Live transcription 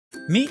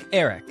Meet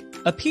Eric,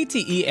 a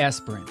PTE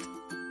aspirant.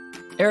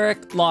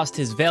 Eric lost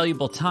his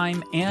valuable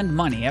time and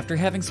money after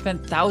having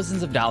spent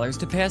thousands of dollars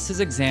to pass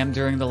his exam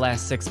during the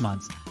last 6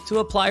 months to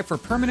apply for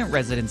permanent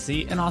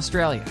residency in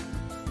Australia.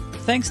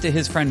 Thanks to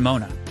his friend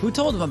Mona, who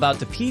told him about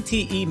the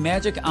PTE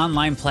Magic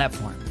online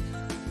platform.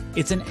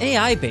 It's an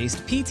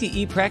AI-based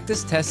PTE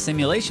practice test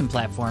simulation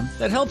platform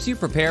that helps you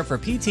prepare for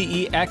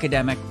PTE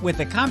Academic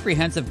with a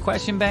comprehensive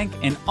question bank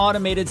and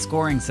automated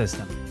scoring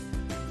system.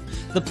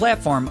 The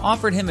platform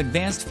offered him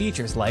advanced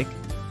features like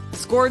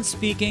scored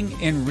speaking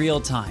in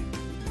real time,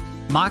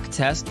 mock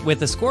test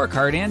with a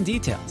scorecard and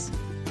details,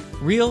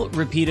 real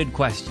repeated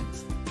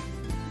questions.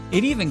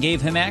 It even gave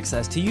him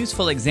access to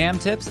useful exam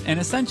tips and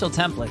essential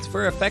templates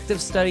for effective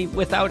study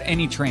without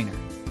any trainer.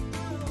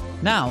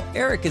 Now,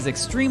 Eric is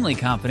extremely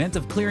confident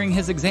of clearing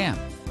his exam,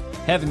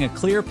 having a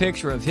clear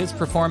picture of his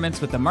performance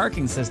with a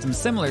marking system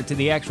similar to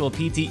the actual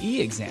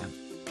PTE exam.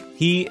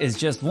 He is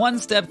just one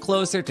step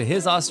closer to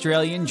his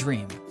Australian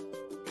dream.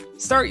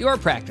 Start your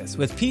practice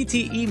with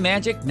PTE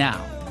Magic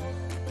now.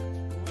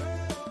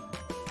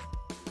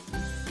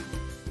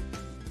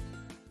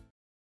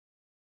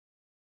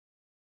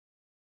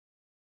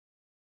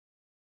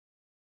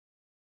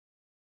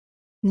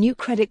 New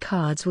credit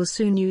cards will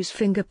soon use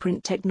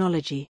fingerprint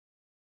technology.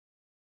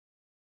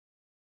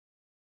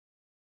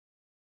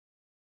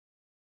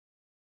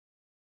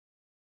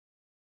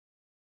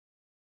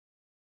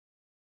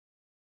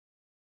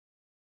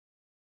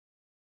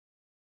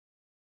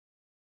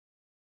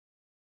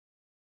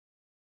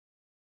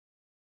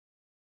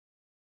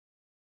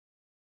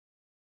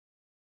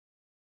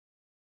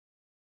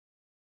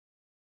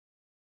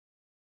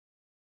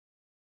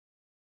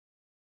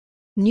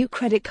 New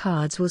credit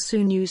cards will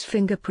soon use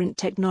fingerprint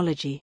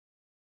technology.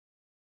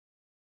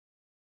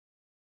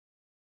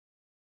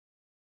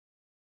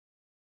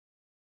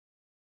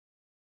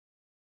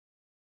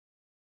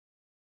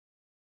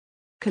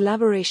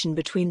 Collaboration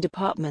between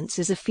departments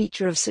is a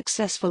feature of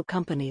successful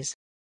companies.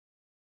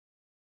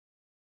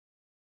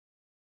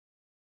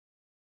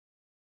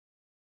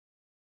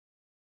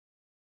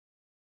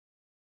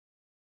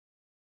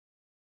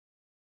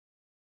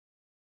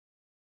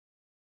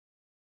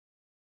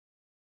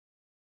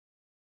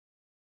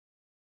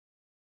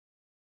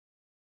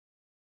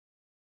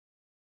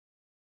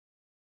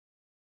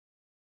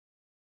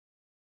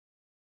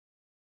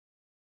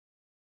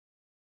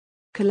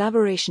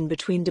 Collaboration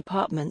between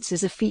departments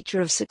is a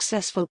feature of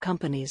successful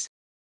companies.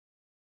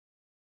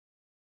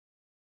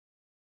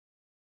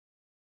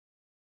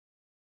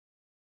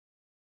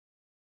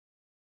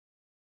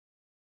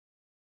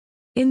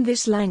 In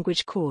this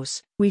language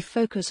course, we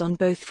focus on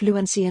both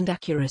fluency and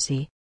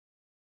accuracy.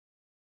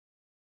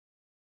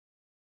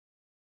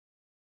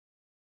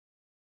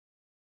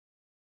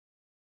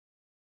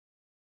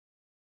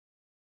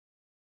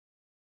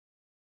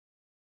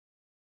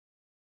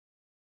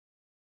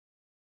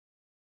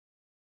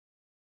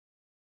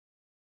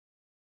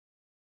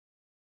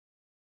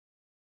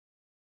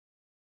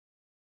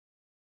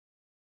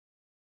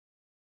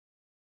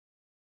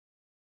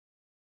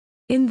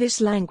 In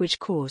this language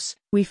course,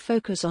 we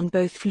focus on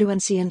both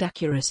fluency and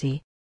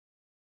accuracy.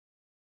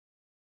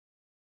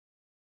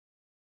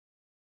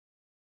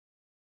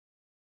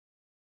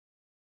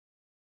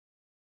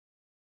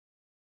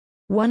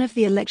 One of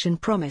the election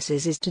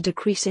promises is to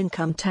decrease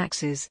income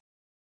taxes.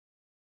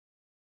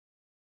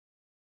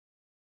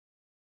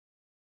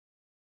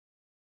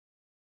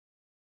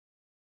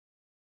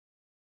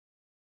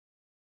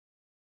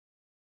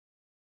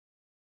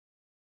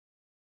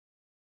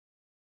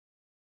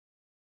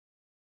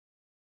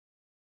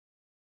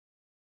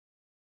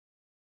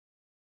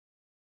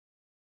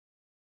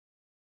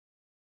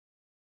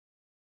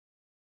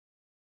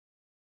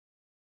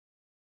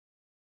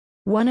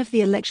 One of the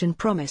election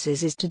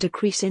promises is to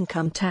decrease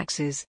income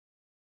taxes.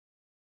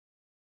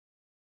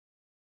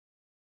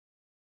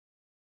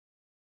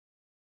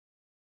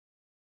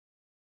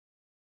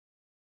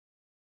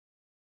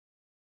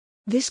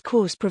 This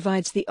course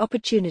provides the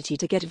opportunity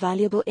to get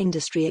valuable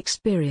industry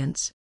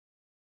experience.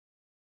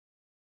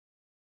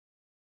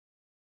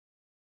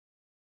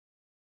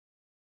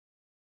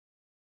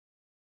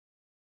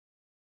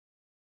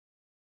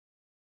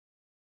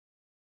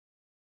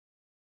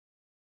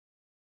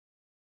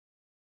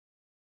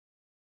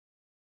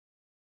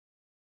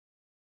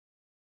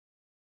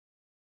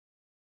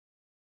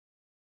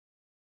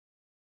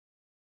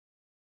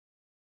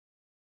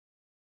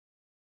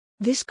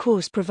 This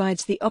course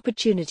provides the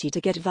opportunity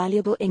to get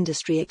valuable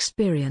industry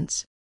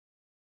experience.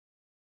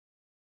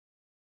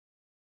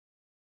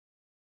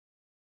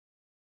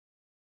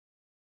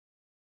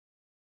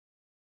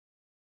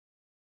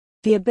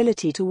 The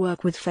ability to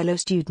work with fellow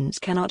students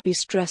cannot be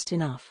stressed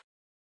enough.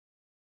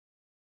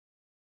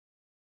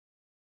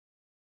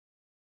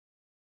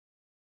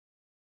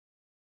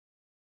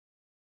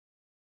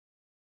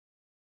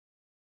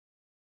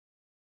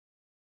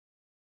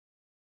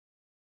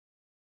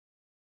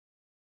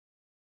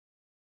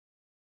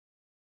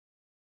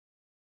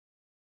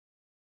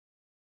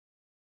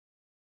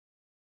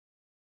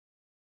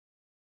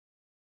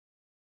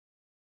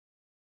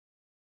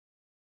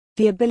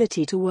 The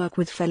ability to work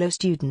with fellow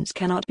students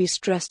cannot be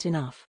stressed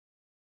enough.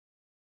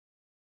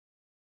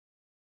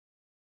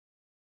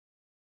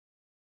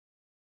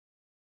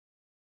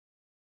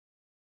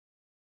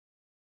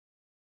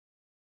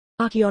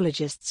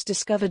 Archaeologists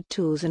discovered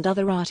tools and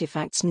other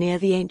artifacts near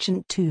the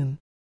ancient tomb.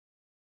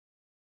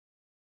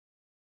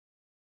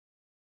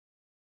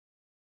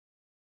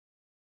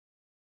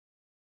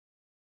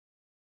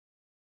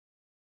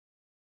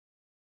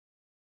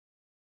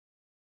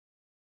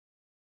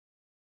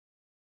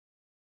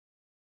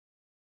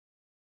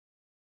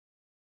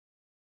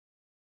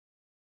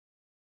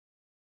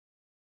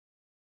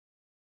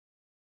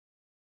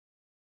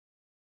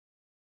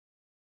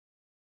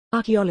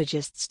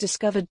 Archaeologists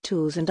discovered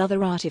tools and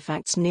other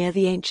artifacts near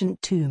the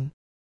ancient tomb.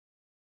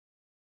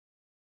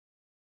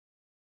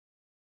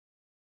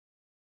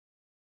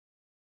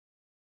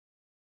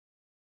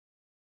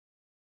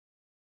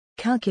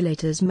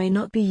 Calculators may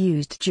not be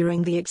used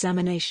during the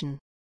examination.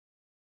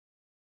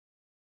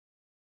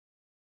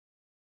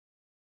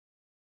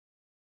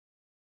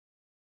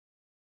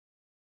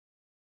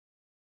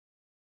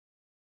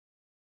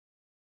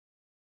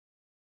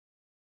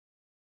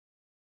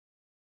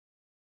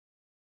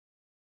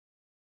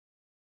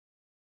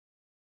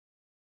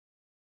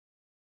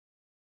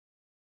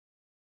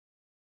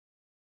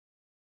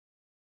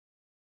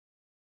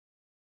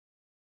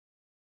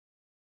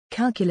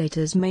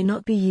 Calculators may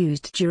not be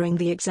used during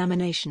the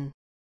examination.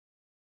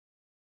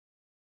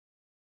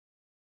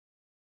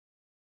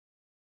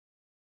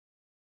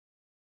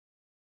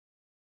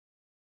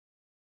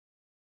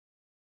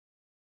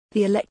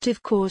 The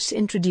elective course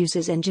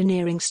introduces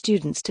engineering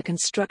students to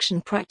construction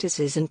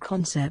practices and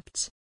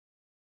concepts.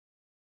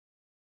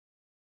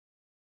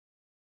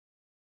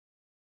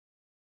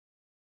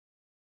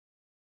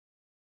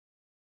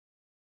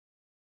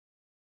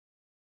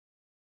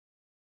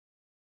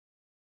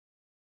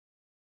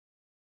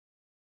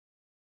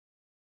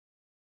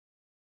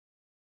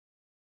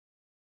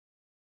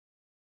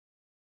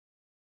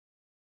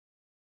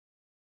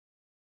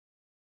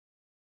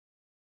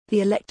 The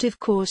elective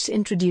course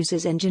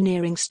introduces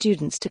engineering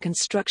students to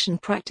construction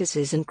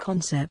practices and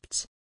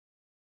concepts.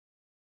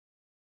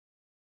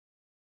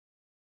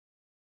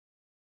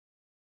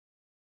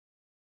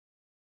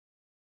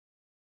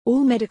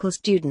 All medical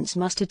students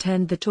must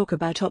attend the talk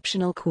about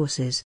optional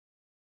courses.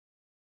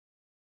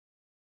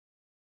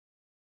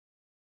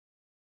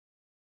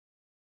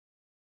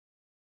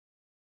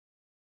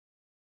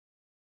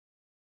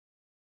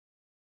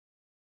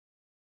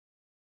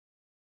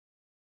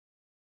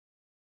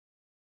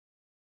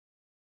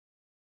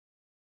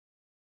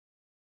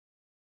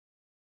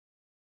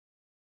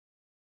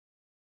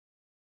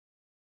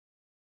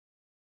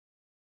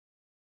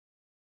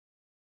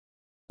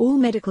 All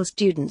medical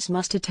students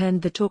must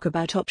attend the talk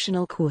about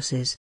optional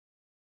courses.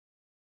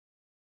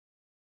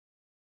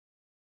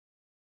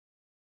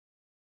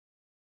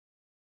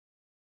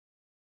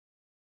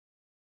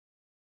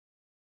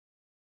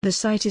 The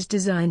site is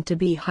designed to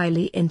be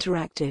highly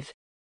interactive.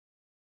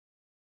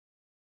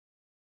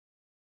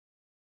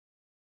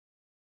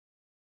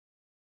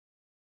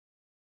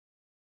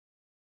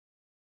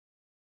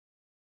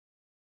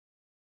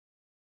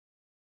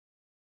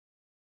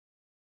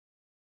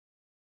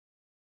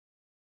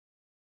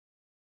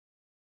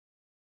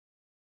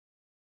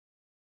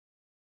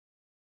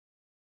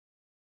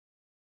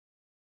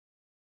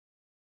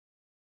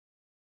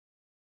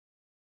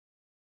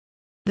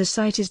 The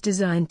site is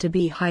designed to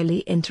be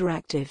highly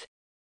interactive.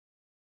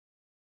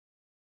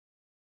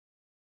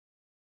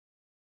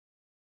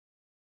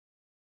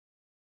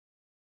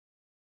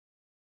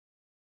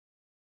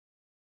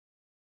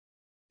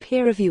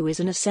 Peer review is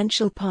an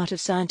essential part of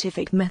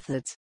scientific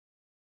methods.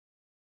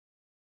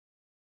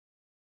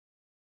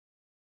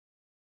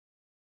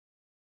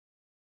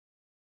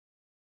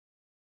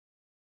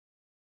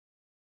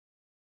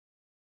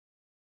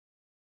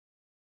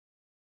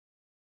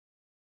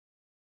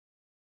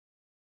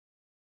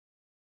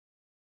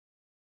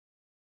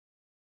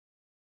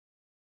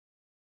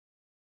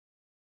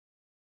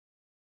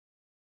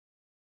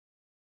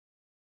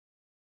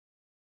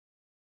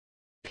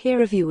 Peer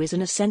review is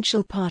an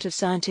essential part of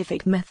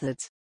scientific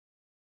methods.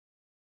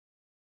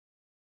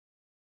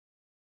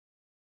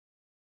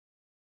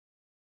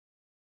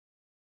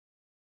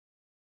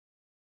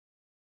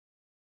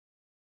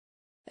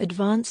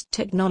 Advanced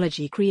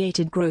technology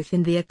created growth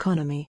in the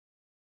economy.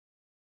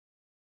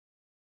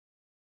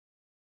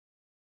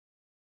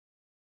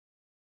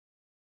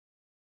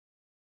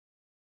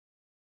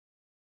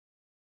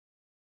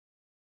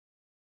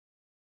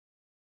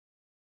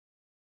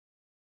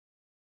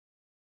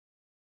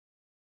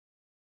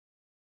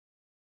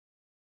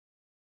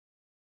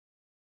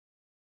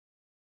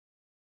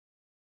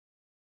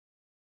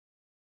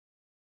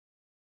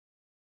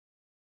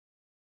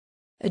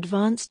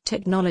 Advanced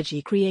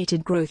technology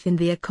created growth in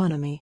the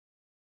economy.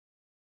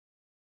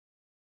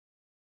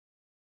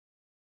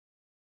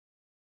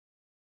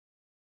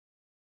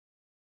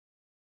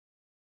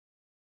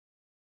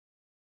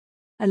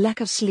 A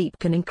lack of sleep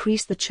can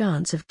increase the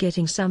chance of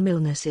getting some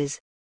illnesses.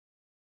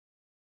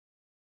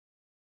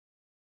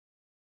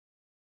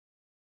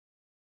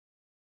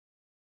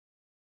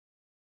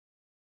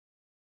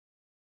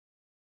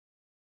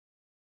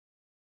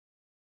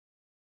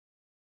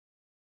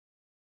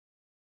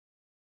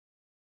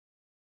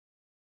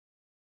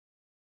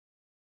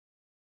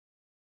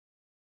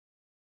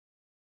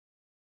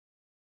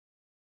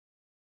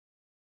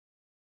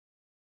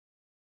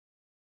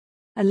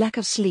 A lack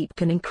of sleep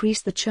can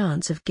increase the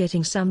chance of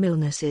getting some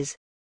illnesses.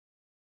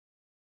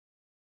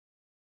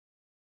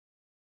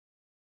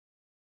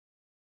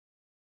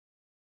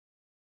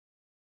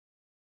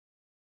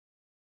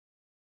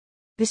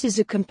 This is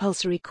a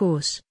compulsory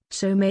course,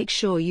 so make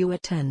sure you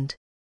attend.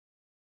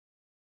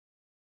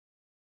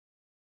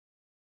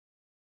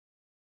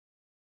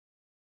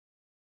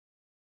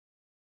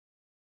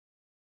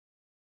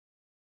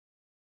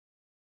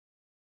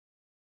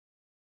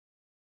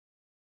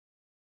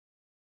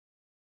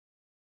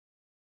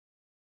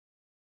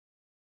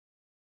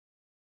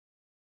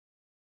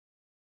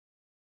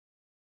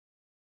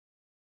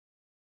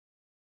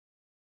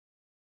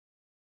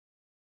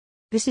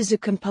 This is a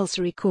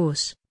compulsory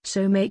course,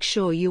 so make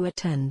sure you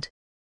attend.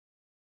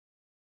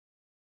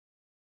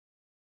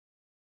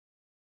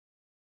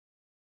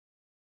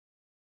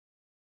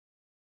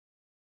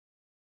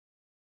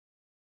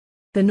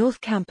 The North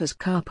Campus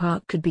car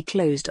park could be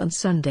closed on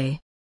Sunday.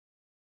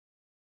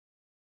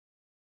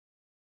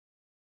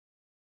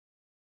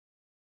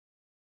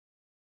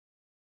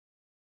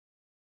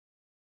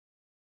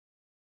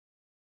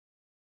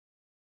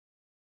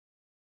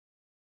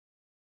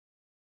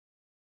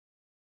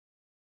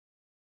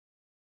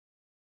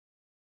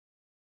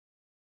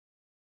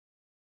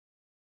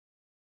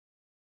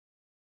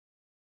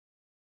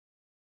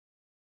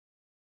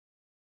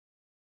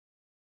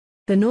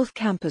 The North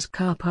Campus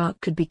car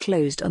park could be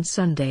closed on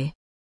Sunday.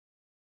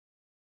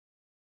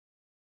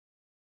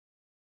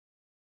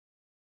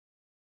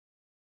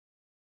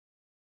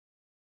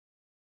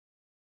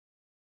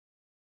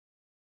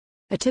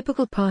 A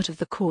typical part of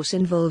the course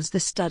involves the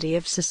study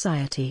of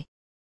society.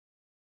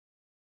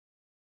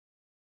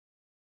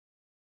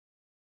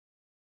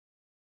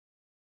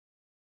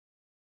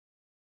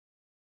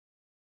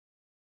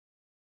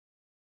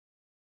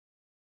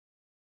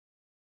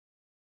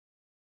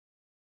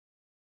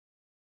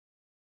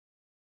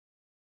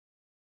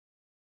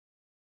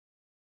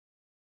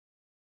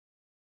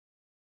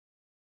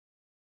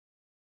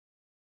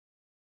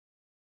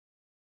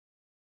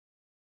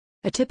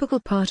 A typical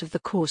part of the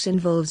course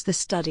involves the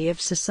study of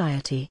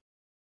society.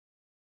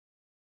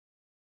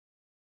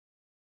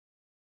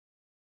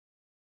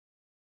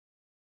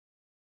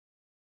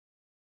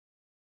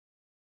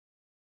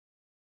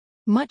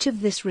 Much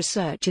of this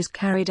research is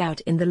carried out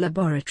in the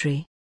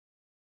laboratory.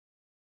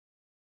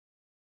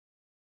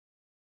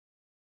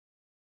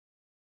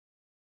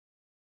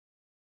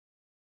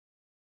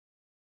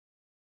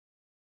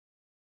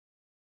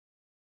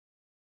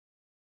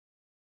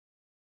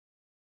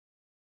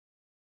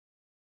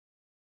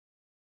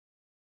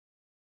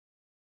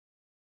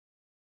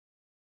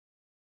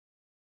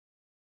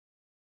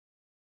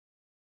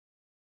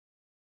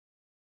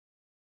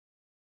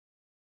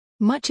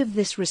 Much of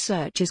this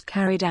research is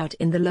carried out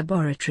in the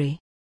laboratory.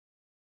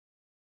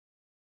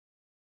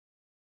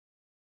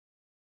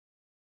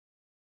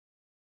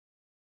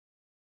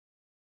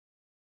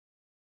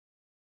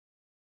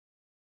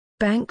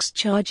 Banks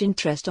charge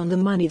interest on the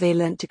money they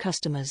lend to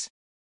customers.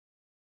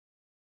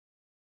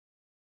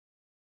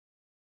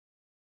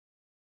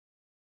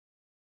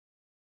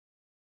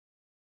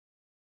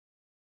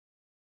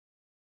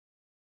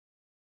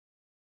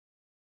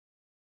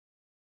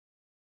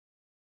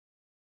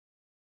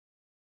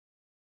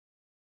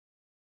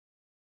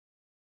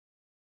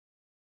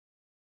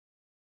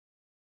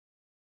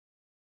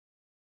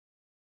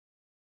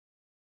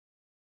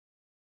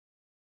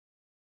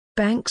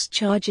 Banks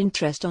charge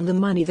interest on the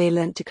money they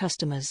lend to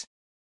customers.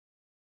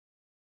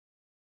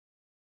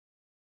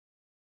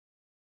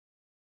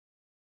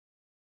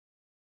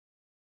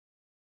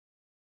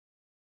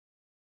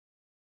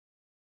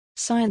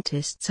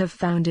 Scientists have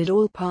founded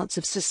all parts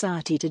of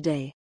society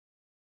today.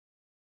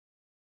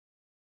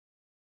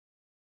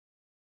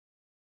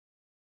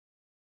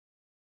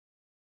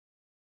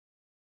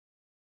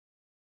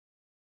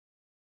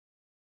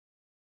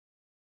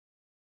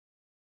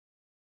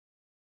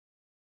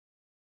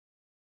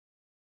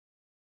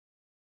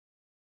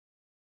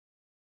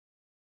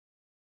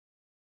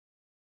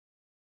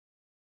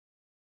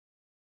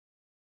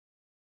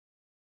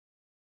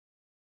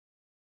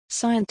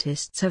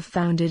 Scientists have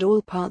founded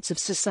all parts of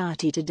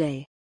society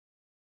today.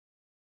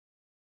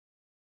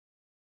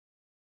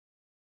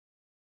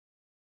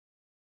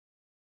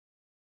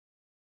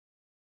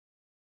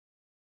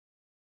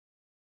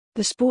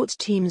 The sports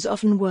teams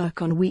often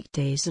work on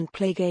weekdays and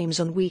play games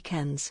on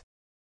weekends.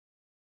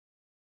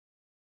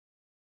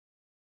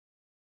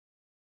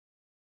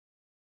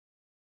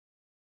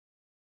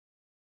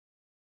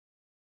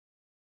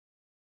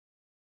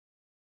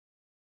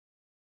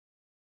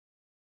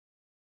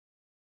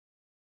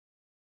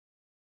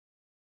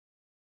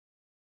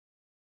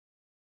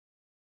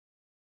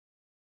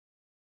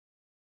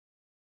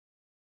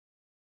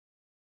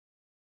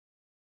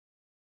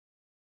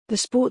 The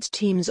sports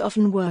teams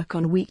often work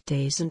on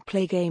weekdays and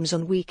play games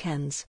on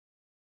weekends.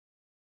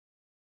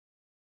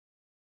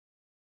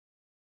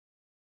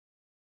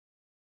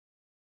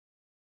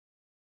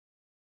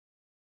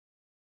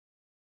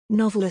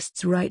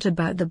 Novelists write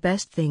about the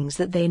best things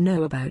that they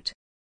know about.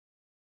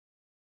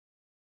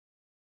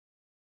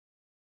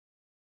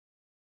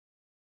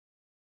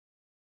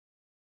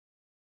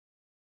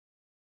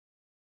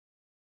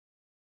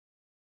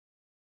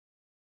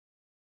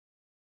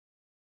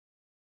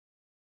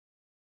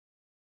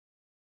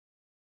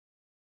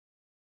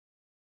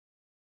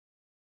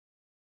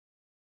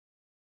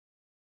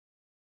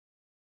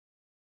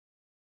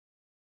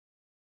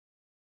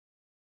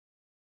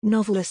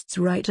 Novelists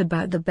write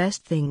about the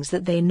best things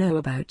that they know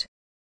about.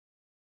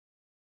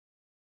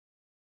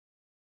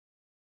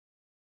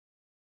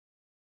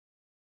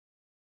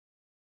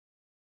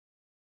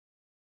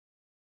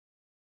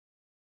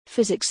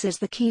 Physics is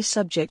the key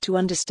subject to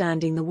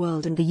understanding the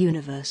world and the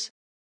universe.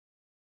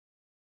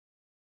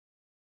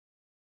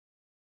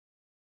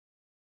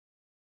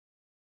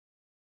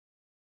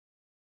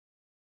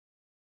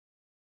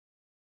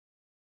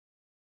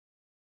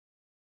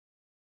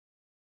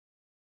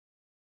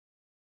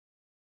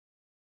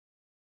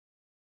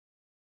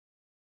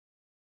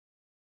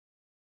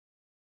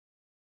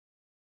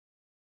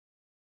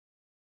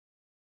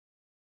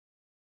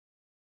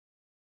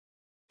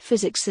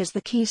 Physics is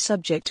the key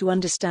subject to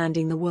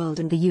understanding the world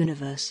and the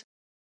universe.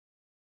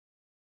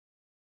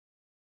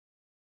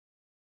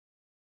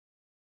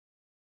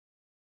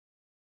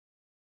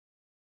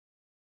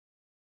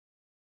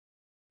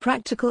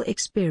 Practical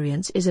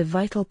experience is a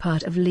vital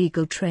part of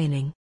legal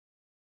training.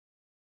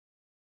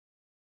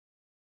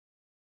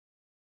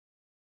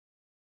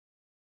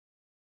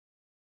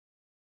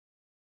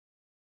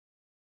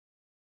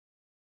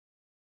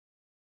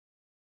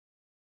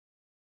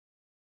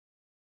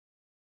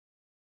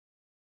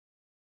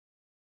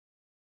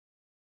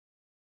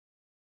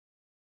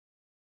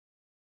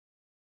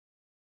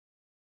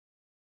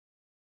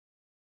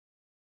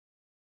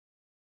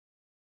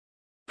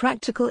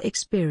 Practical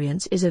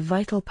experience is a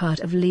vital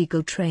part of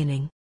legal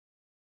training.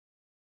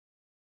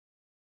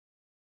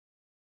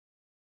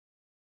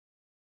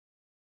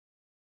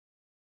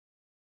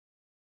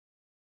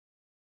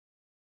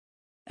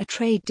 A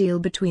trade deal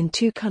between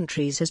two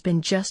countries has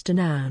been just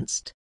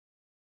announced.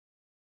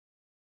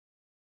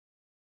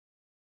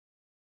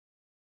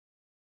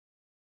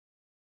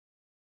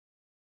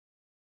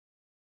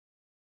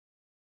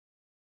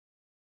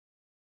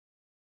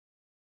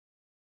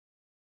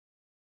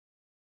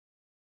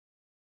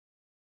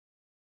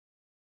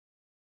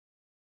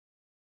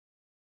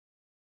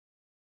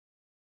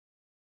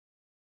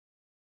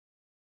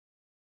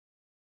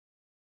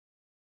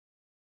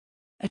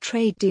 A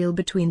trade deal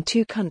between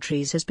two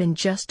countries has been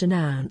just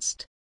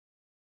announced.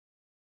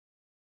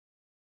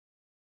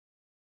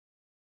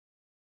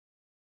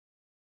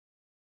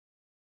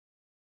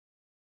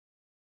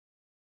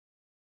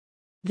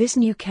 This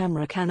new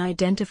camera can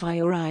identify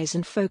your eyes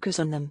and focus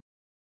on them.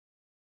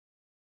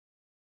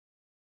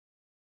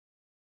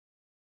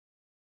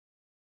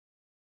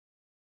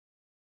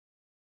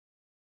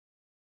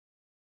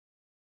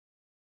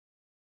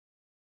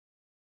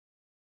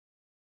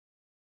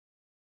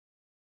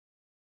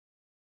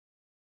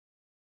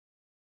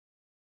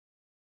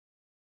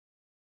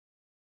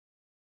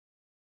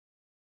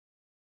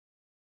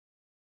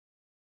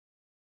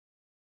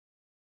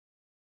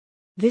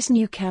 This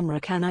new camera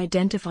can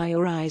identify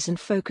your eyes and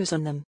focus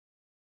on them.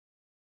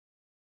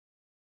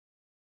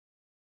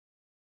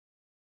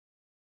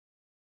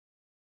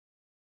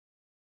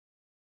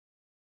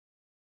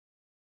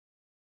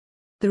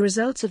 The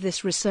results of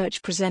this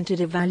research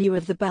presented a value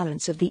of the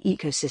balance of the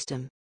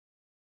ecosystem.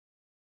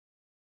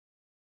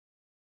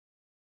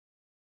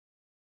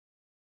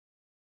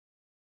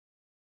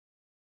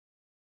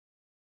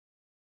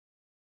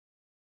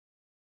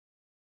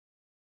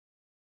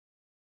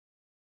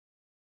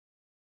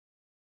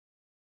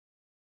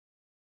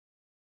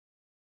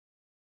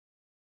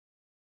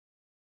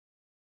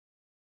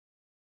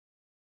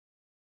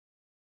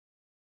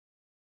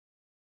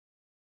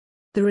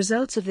 The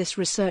results of this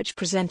research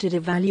presented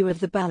a value of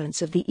the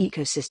balance of the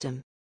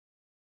ecosystem.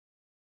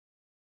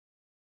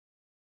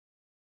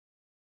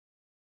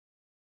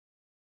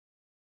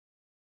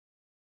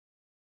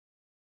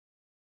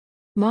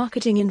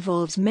 Marketing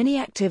involves many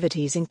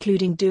activities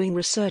including doing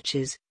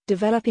researches,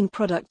 developing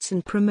products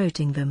and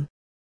promoting them.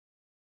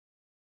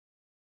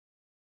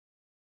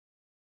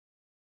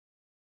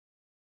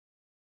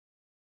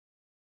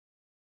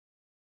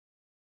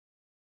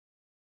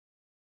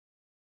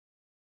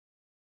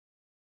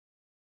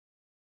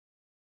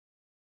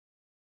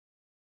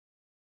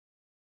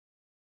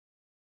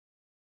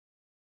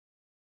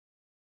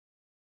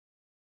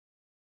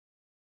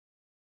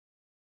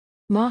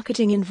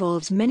 Marketing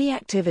involves many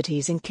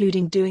activities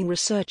including doing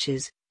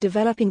researches,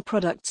 developing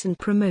products and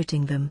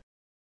promoting them.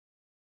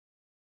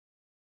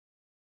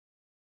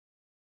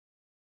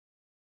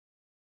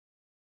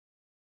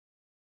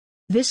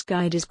 This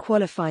guide is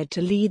qualified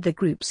to lead the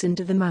groups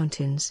into the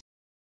mountains.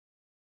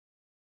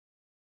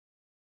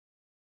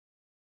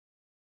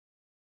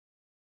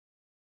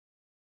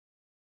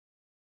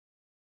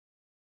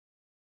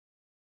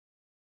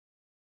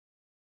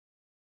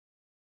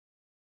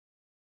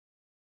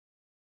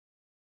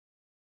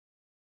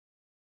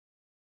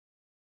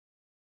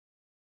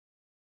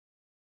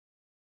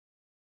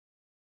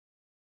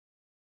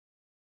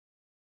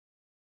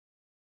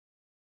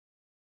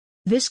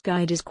 This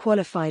guide is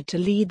qualified to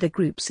lead the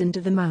groups into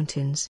the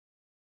mountains.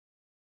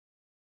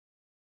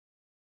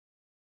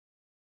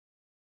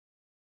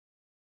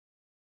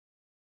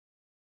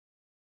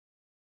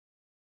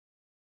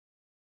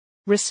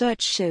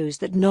 Research shows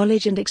that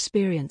knowledge and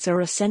experience are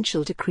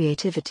essential to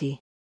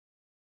creativity.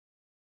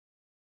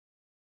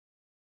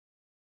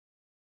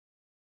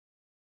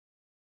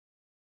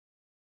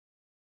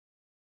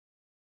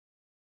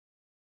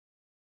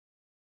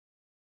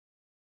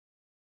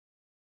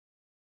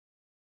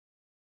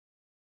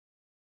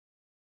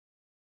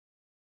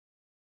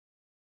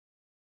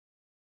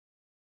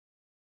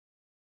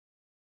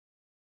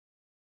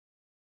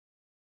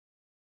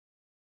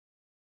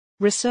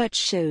 Research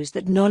shows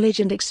that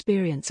knowledge and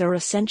experience are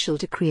essential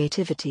to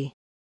creativity.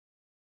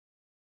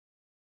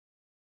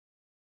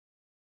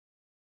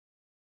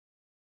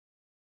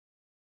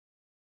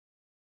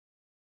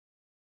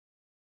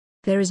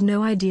 There is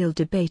no ideal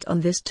debate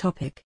on this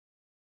topic.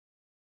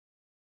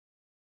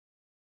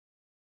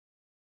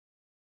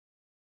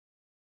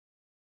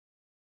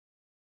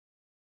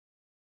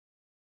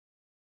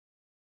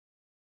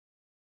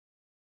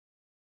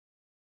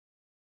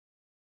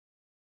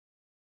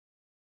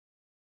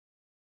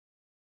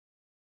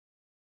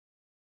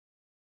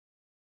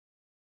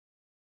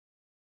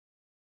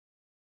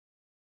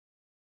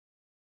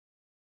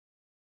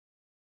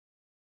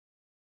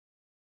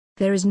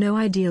 There is no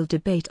ideal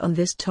debate on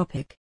this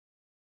topic.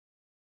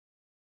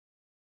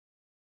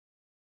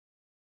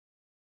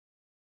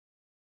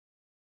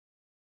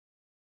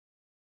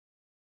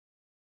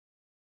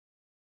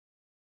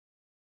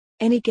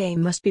 Any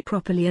game must be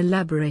properly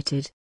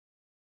elaborated.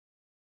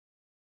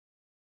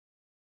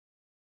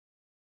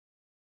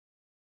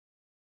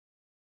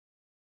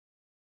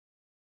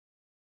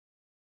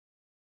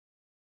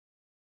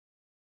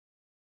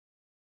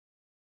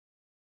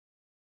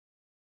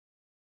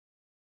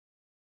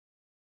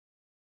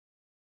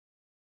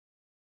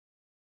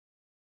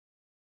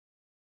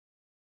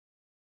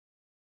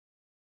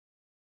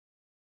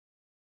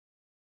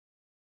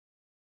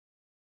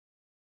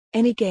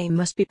 Any game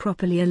must be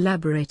properly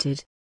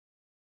elaborated.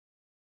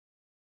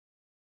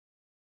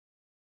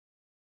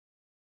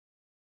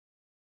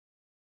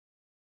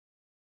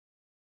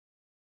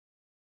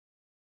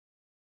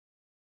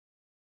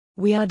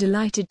 We are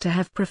delighted to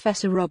have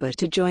Professor Robert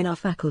to join our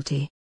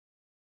faculty.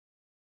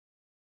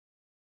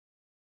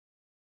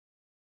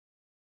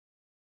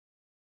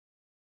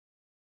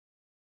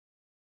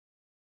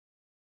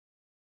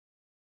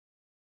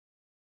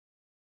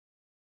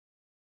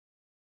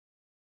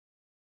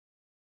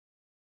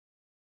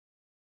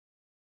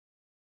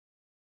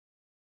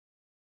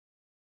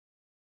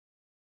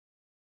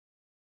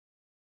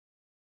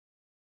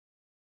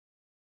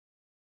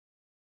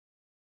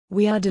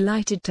 We are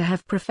delighted to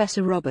have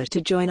Professor Robert to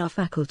join our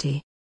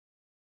faculty.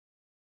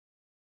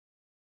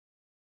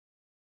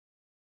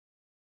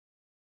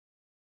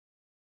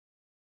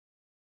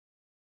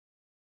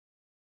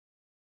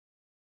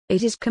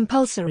 It is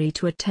compulsory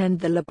to attend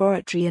the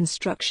laboratory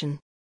instruction.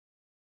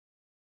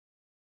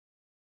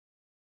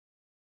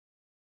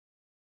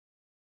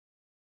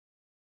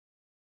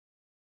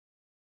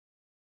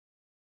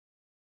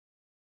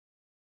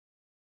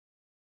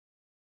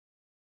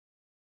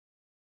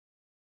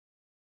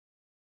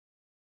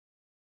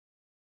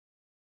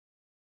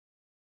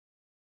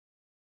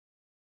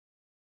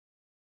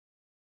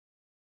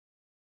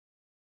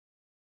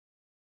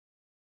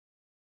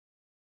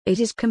 It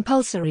is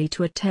compulsory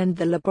to attend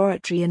the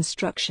laboratory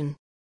instruction.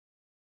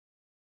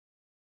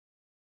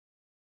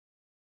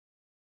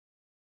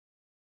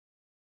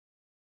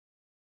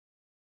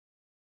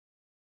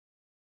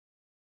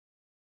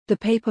 The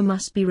paper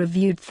must be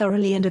reviewed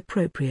thoroughly and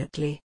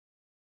appropriately.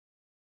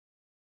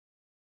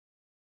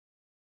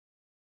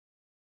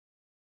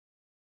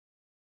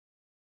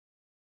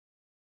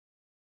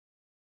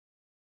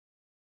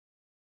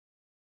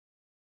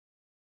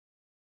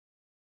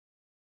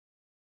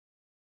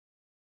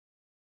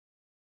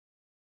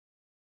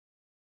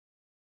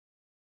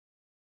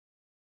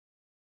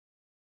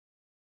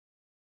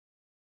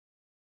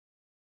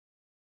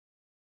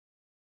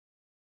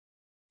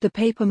 The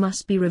paper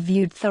must be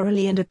reviewed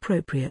thoroughly and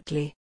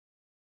appropriately.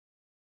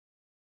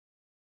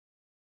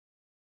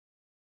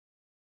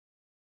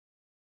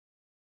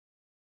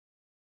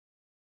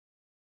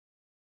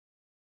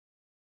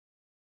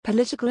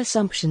 Political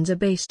assumptions are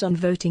based on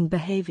voting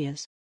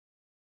behaviors.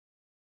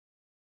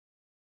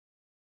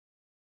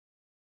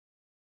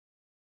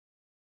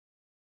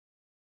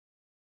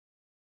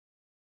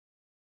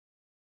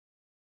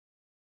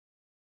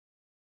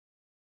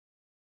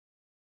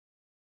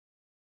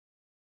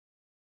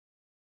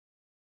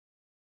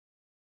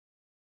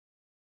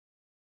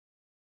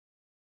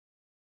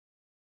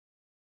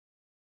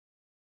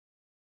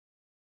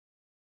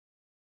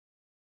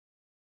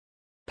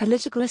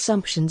 Political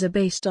assumptions are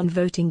based on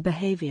voting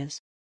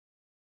behaviors.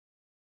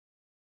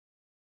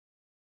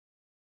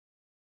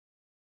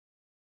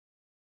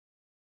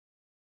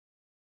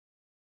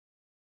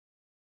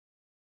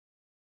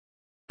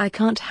 I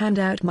can't hand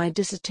out my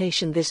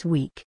dissertation this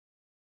week.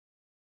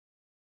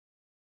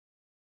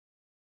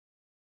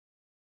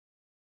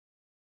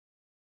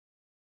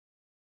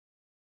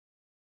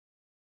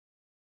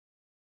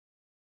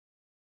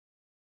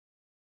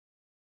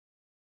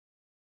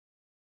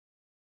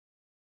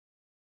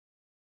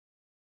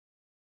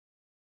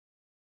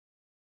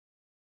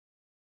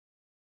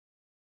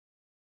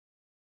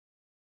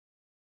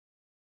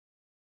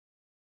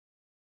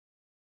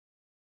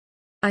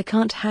 I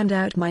can't hand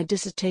out my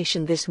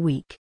dissertation this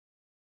week.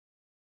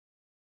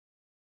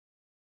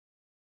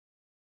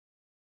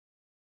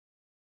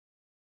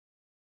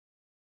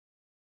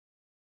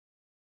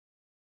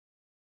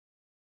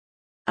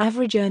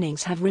 Average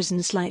earnings have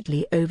risen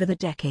slightly over the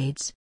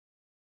decades.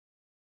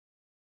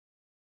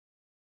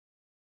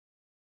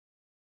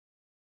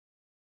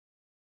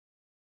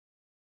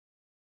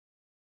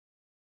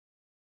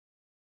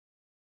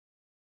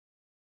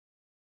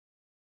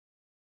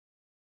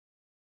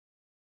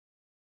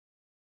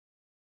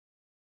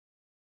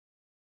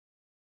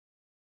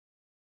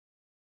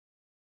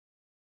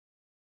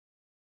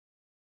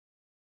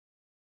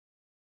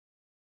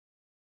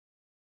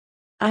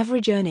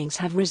 Average earnings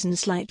have risen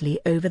slightly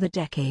over the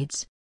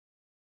decades.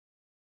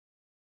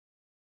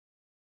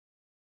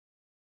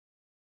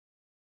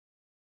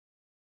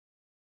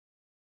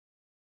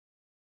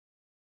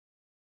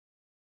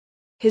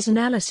 His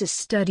analysis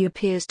study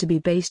appears to be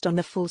based on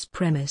a false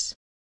premise.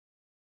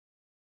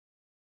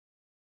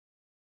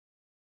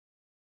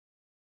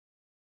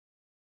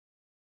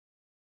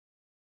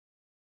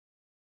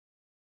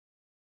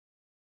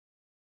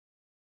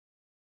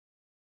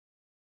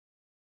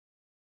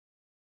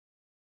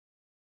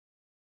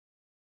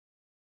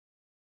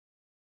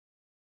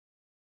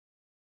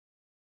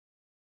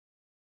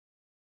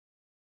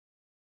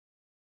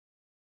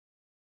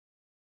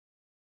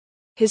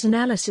 His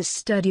analysis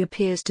study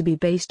appears to be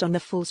based on a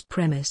false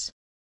premise.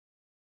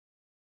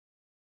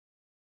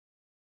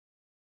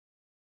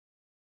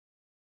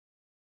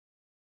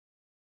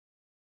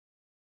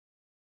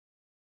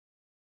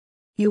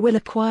 You will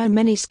acquire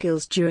many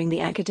skills during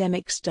the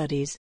academic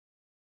studies.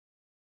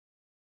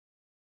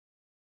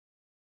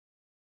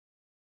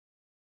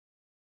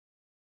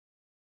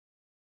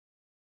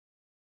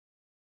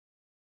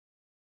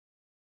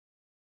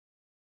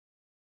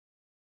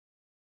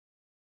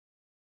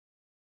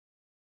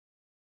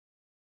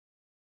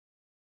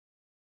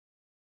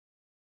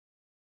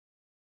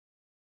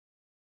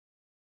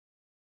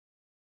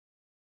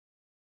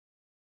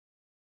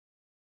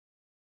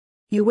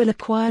 You will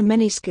acquire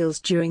many skills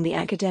during the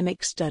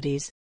academic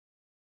studies.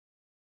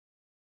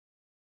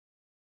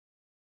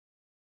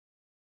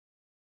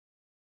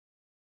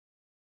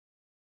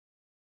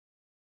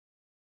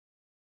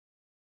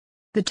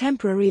 The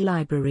temporary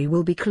library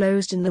will be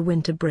closed in the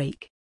winter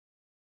break.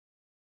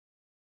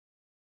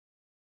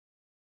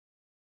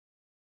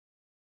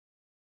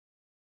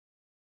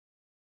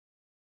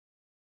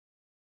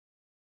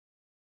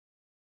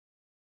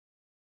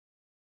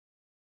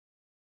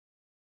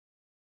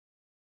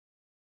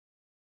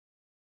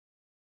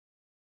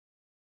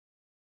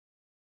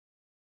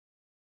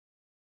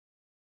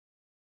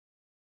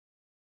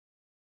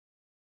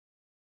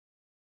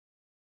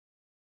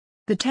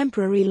 The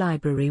temporary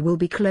library will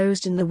be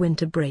closed in the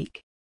winter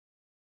break.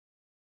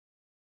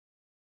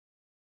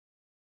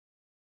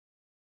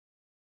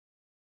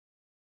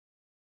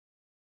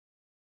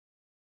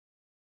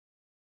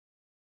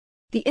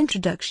 The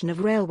introduction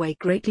of railway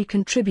greatly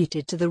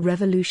contributed to the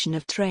revolution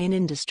of train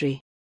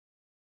industry.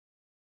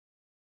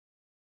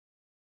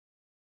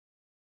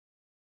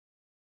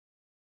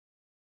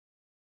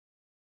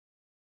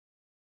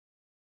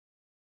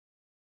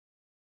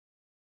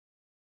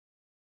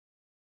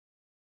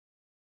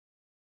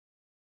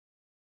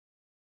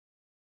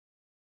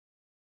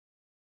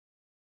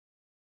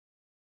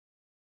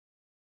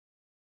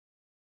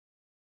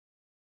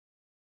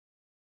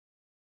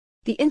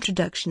 The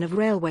introduction of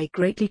railway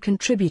greatly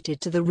contributed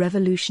to the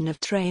revolution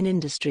of train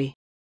industry.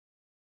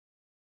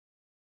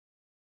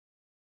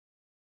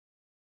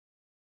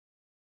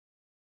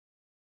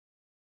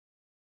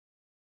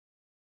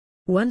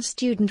 One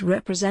student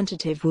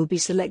representative will be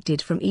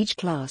selected from each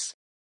class.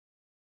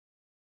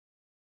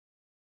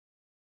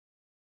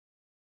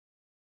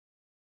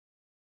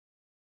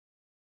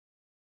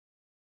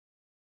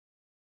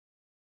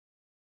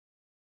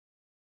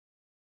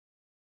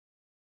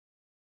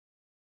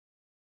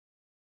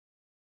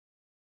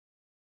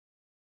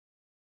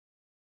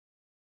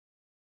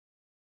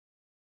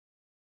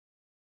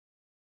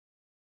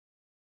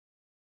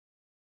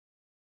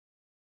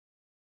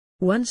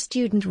 One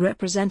student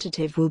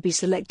representative will be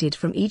selected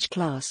from each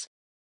class.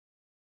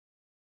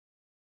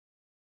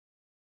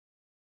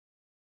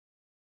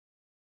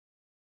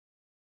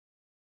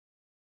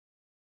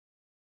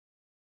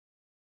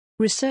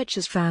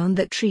 Researchers found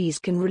that trees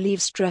can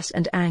relieve stress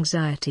and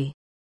anxiety.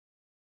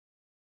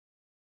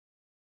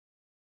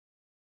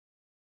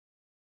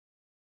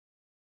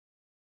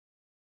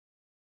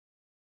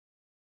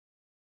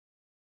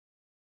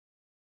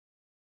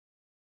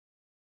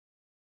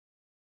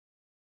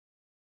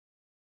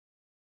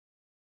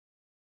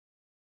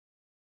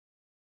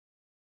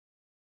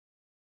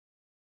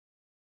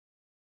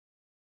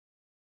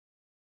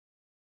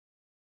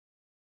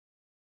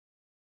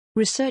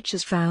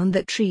 Researchers found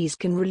that trees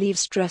can relieve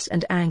stress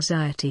and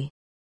anxiety.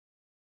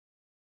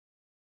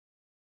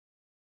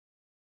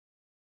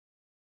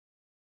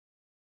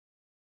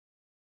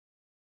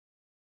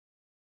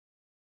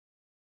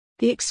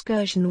 The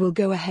excursion will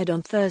go ahead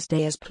on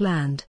Thursday as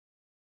planned.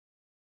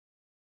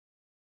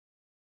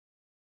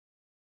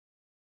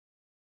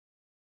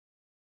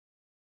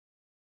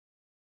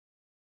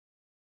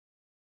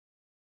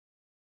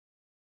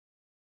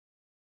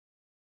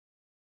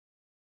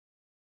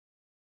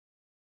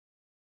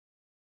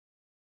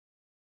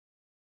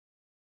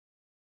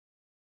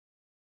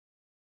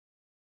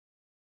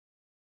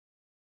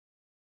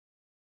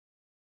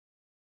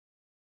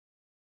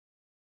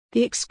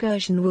 The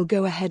excursion will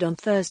go ahead on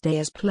Thursday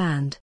as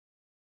planned.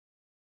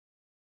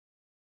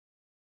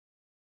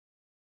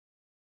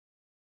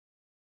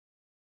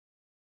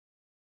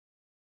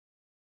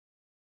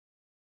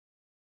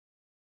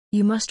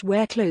 You must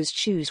wear closed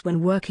shoes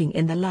when working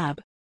in the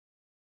lab.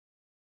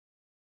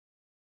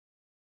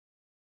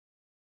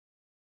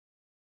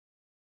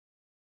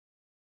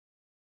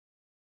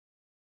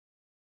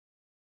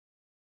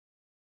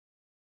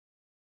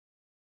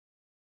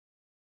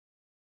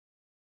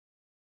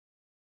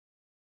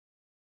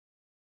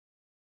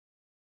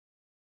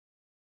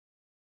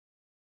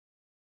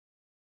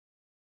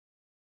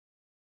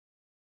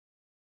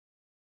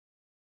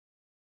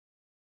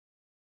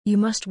 You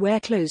must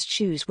wear closed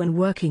shoes when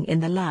working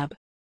in the lab.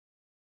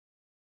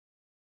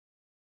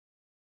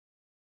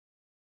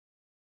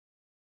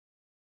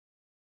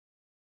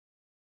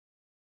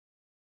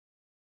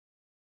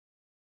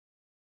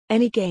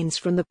 Any gains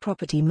from the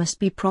property must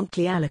be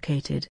promptly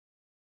allocated.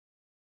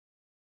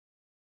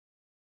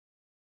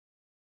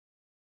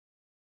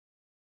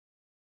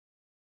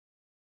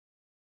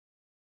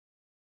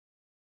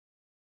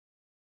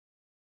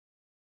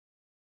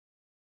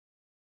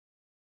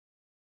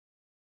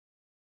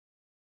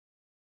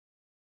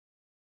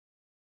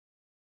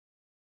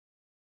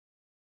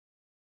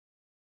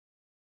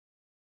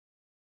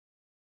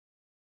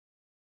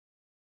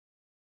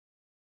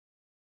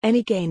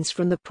 Any gains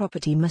from the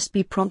property must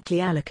be promptly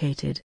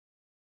allocated.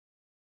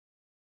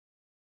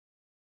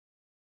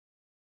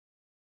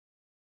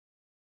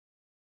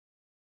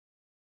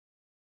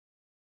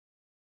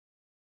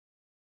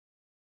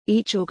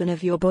 Each organ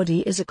of your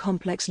body is a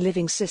complex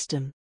living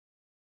system.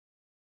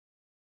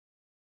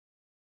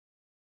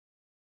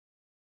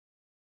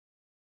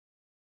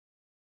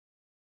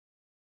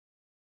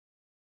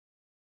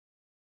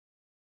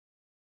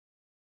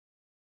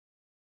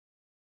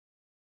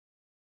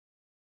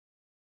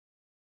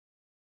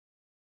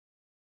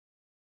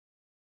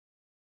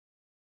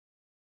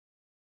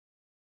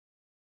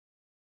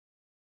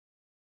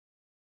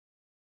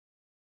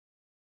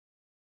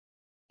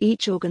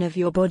 Each organ of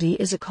your body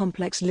is a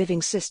complex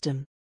living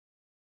system.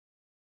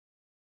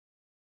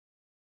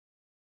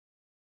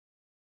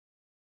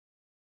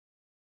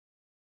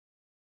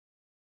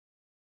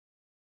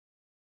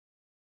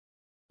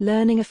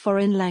 Learning a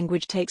foreign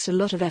language takes a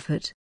lot of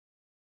effort.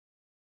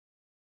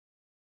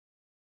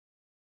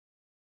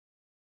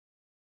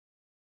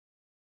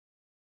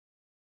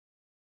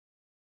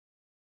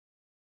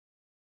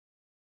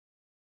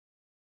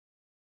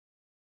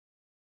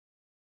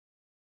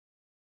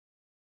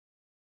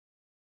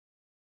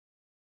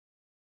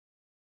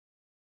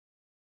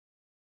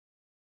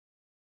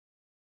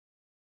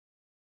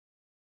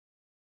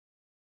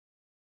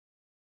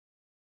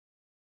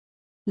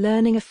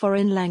 Learning a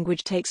foreign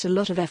language takes a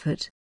lot of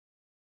effort.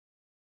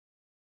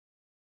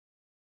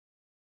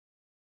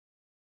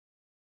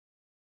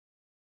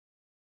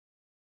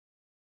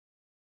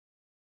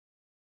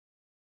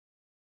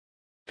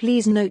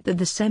 Please note that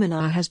the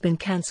seminar has been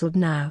cancelled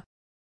now.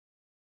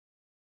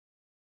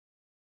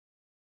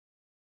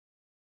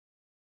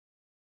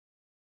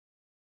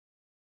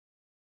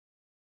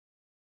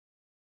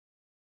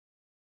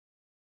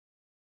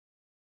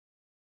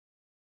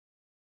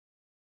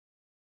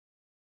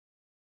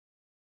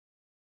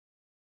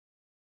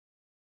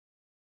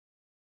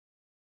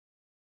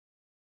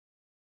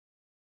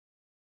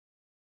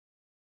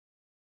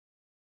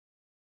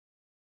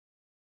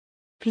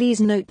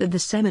 Please note that the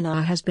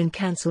seminar has been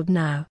cancelled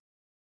now.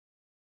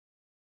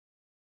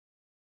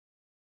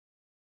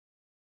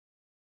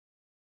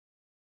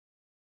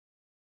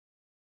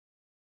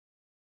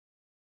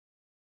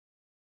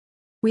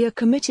 We are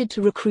committed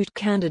to recruit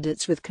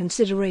candidates with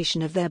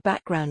consideration of their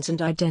backgrounds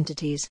and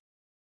identities.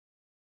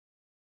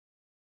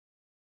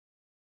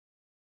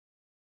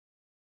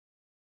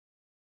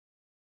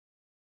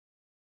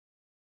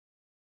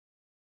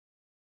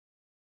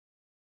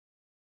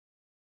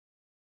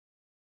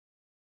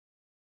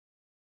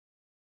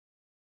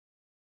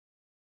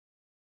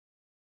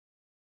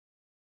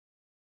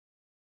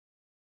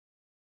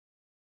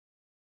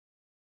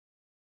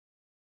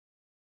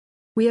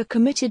 We are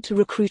committed to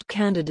recruit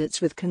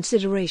candidates with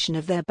consideration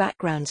of their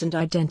backgrounds and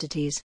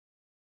identities.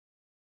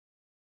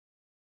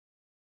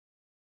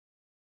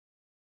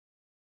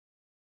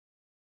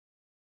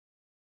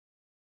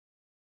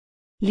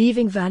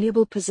 Leaving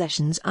valuable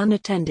possessions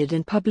unattended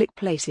in public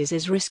places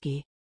is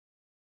risky.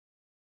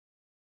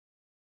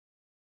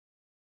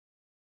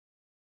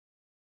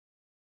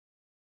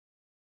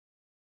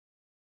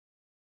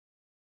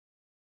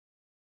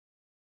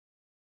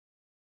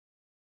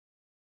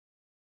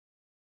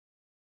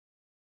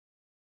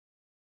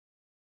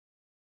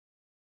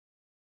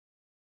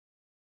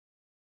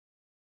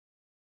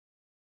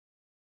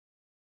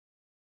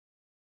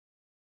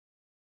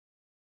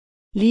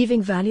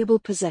 Leaving valuable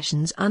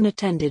possessions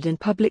unattended in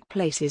public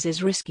places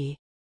is risky.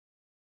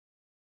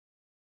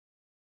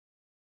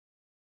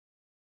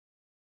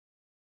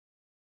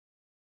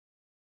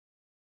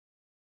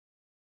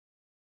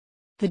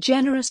 The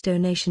generous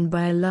donation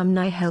by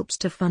alumni helps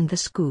to fund the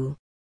school.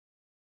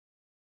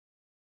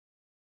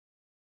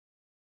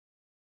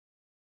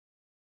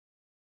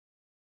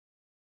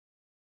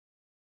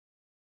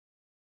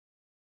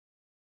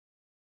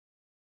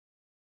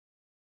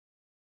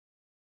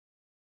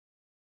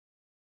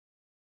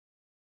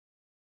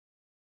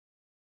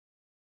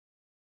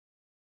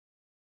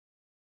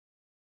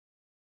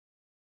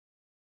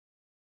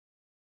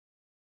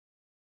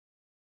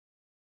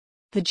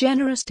 The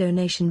generous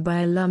donation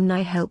by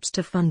alumni helps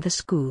to fund the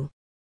school.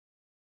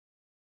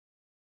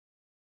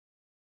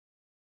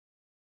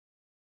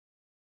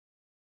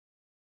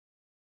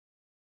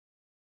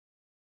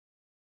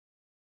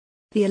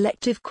 The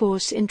elective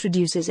course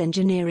introduces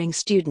engineering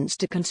students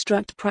to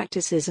construct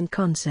practices and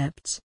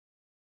concepts.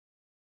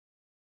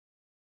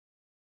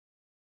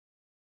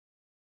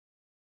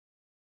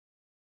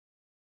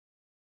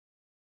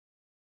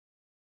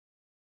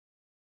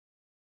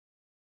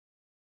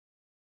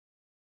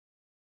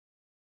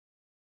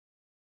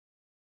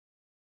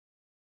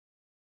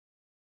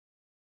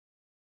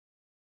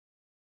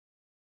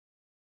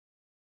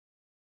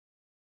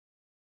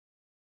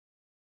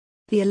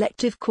 The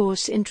elective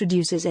course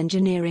introduces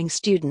engineering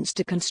students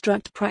to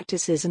construct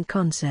practices and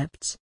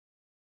concepts.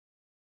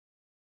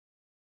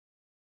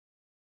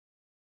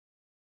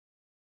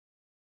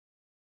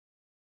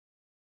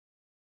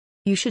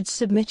 You should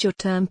submit your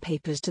term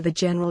papers to the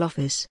General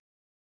Office.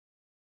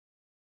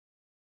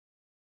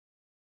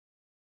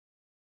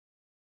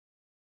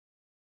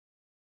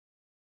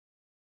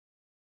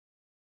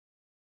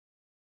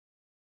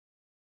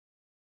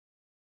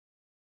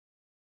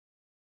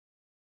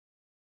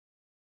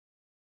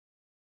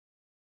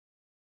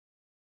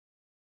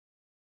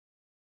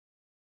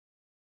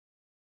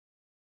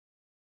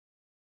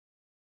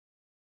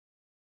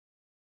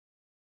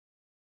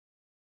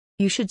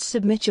 You should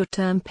submit your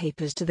term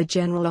papers to the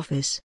General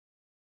Office.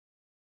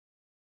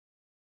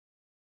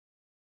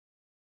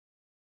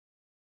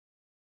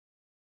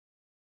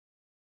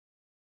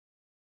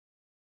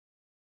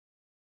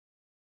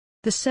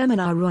 The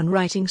seminar on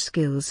writing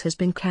skills has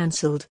been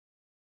cancelled.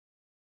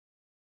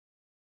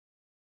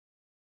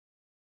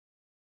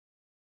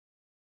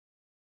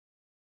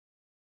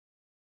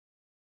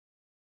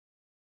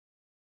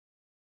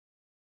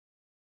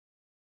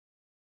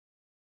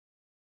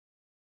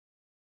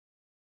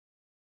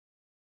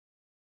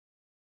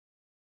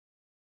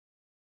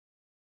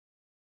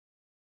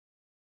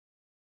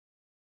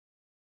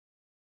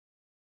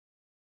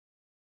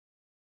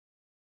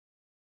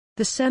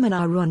 The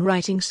seminar on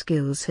writing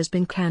skills has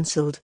been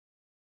cancelled.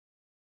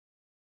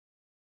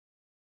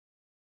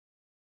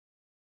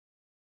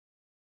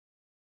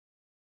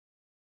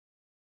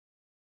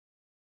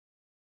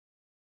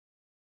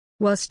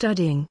 While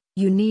studying,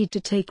 you need to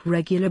take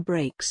regular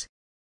breaks.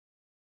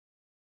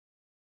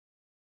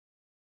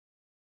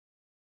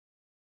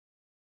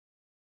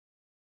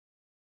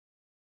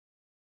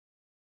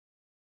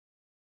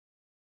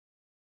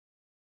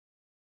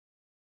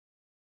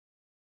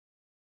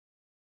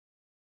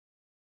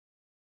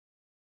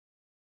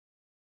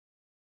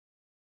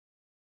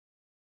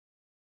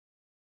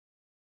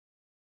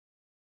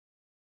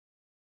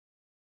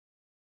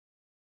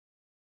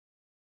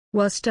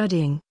 While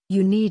studying,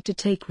 you need to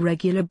take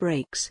regular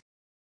breaks.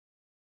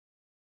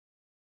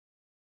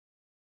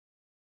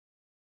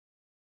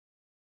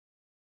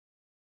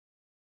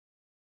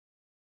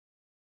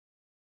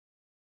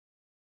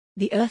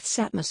 The Earth's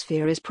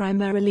atmosphere is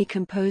primarily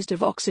composed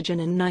of oxygen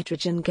and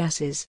nitrogen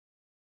gases.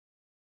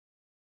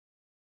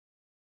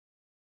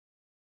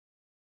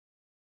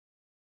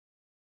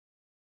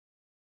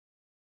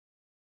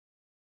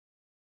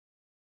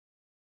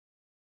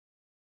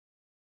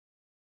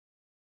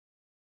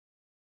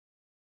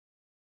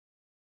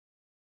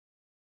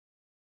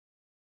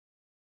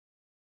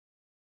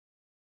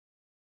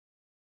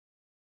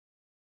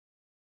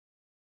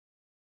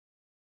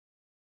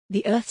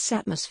 The Earth's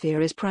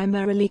atmosphere is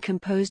primarily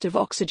composed of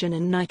oxygen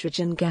and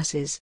nitrogen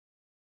gases.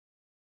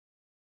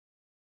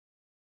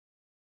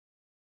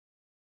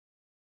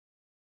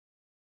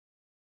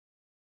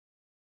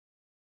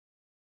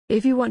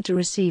 If you want to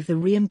receive the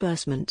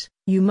reimbursement,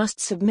 you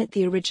must submit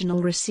the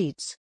original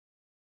receipts.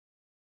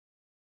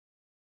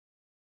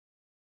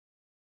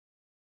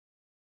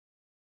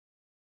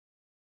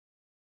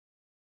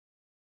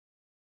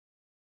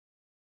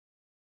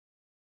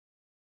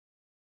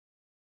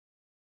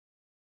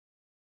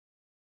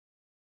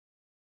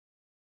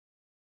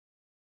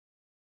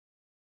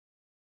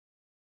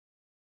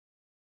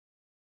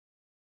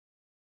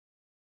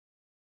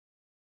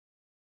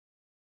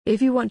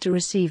 If you want to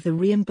receive the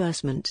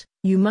reimbursement,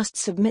 you must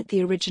submit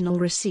the original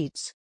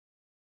receipts.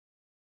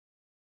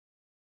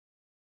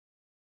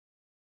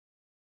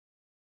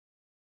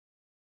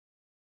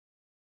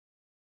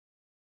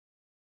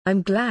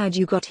 I'm glad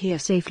you got here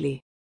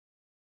safely.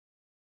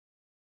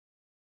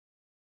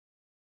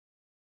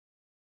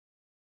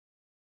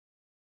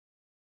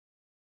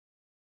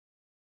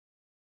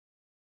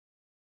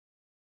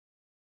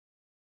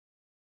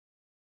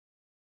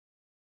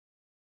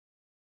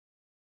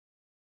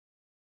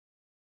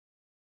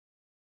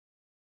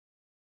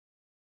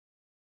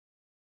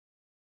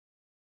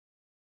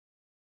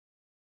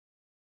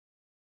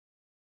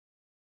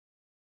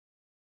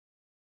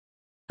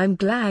 I'm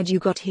glad you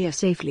got here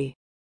safely.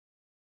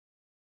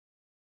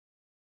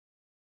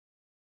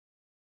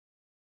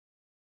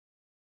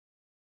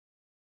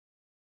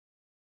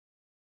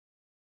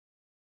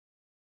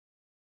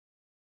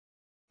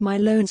 My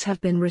loans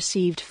have been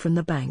received from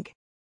the bank.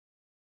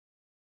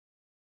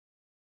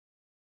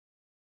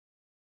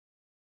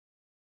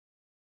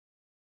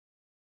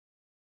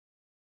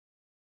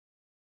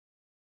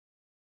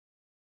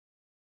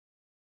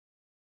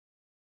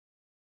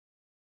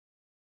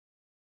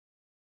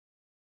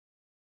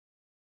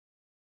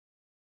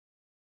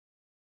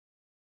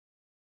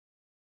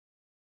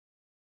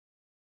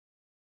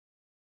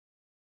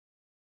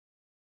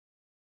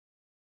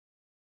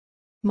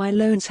 My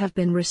loans have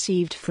been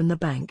received from the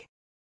bank.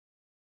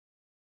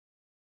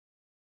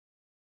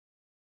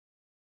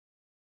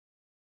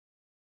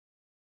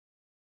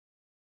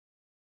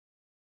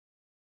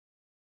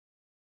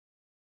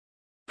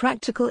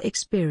 Practical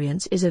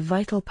experience is a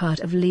vital part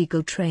of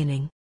legal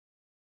training.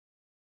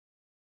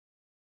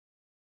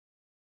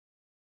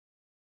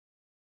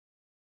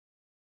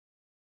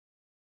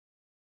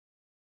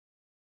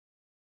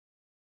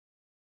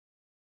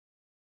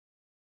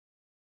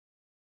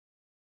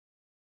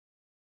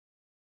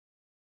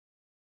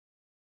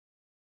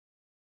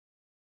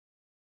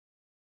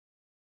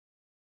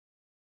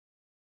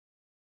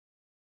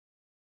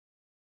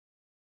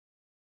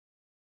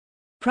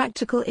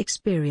 Practical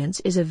experience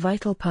is a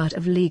vital part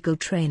of legal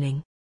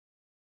training.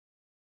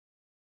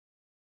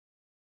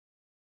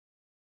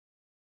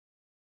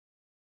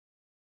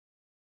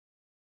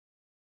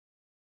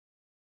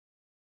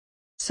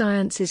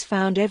 Science is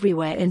found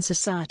everywhere in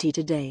society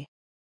today.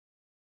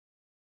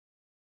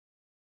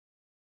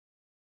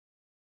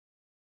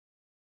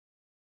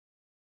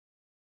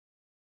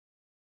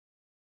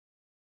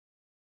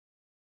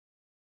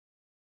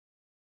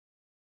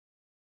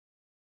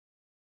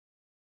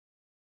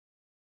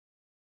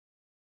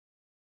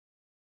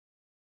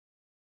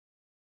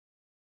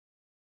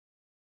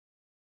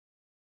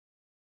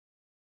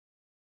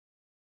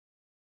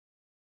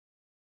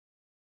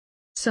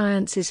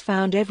 Science is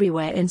found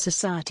everywhere in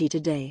society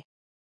today.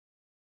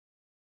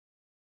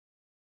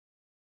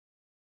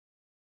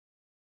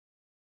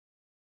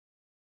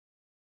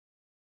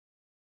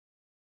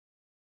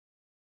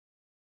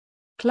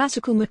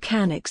 Classical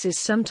mechanics is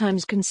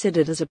sometimes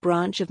considered as a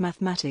branch of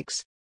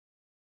mathematics.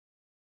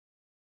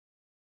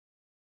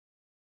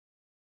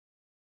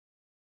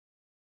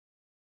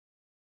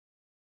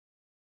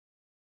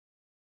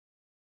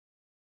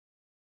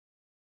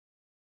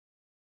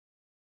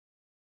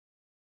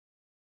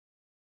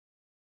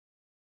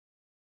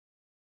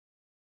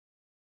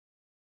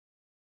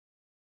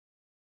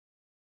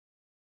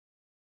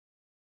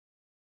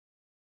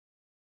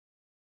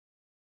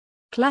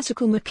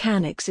 Classical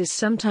mechanics is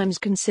sometimes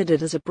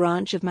considered as a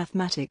branch of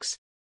mathematics.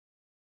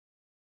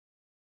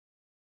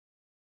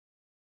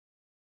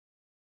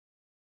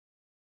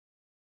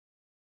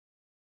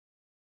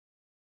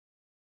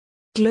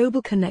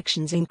 Global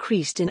connections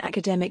increased in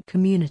academic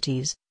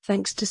communities,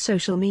 thanks to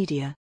social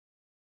media.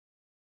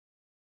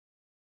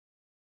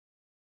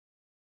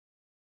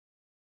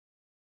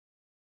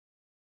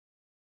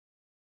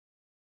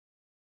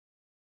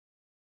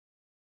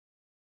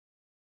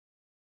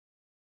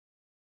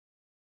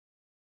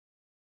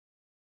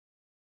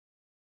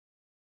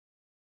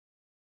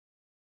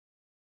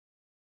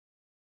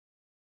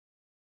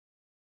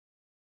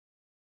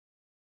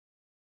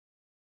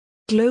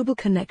 Global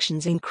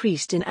connections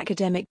increased in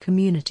academic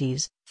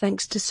communities,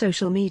 thanks to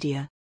social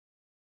media.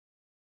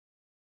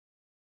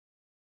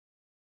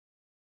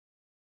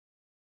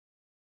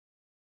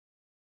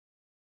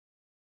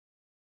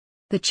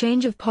 The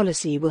change of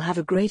policy will have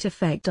a great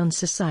effect on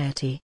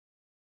society.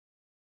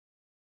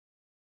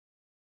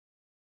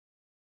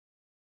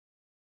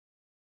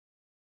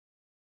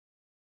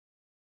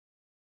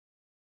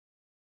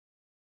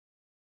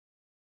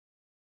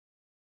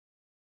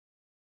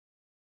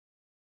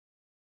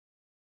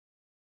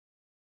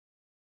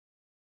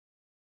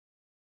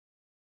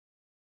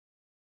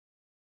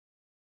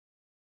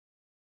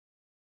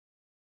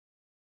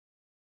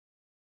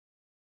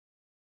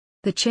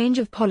 The change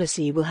of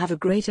policy will have a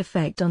great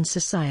effect on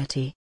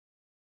society.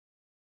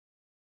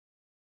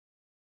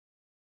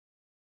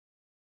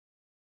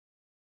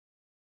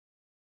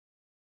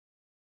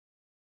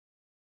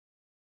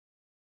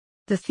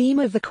 The theme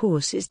of the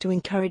course is to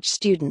encourage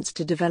students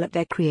to develop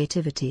their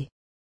creativity.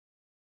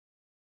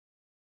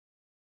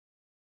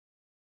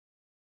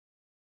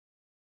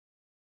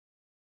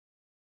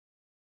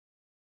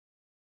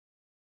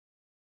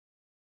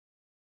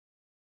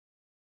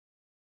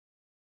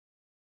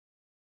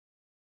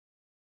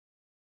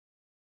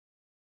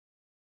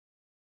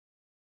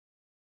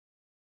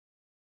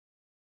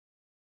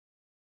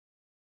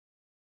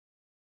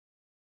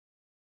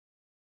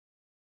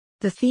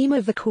 The theme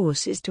of the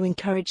course is to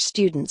encourage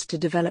students to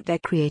develop their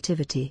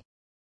creativity.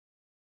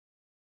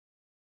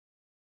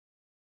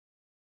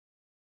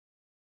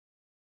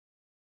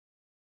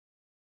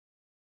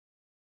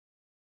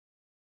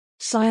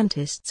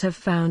 Scientists have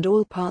found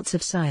all parts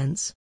of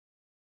science.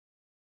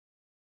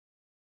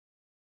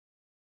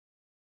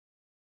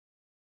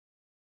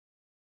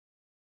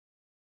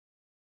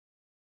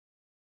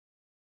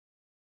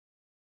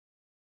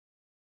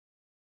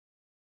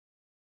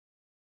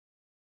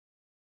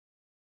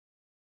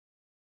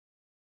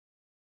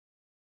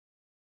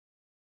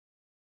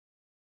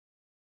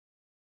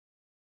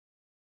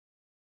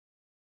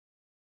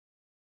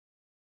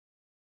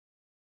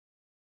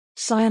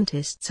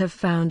 Scientists have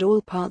found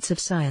all parts of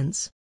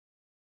science.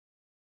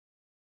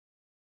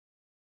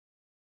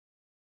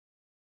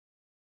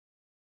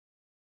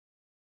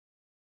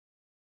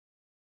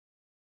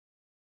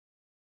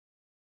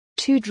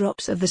 Two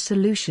drops of the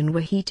solution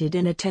were heated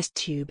in a test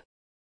tube.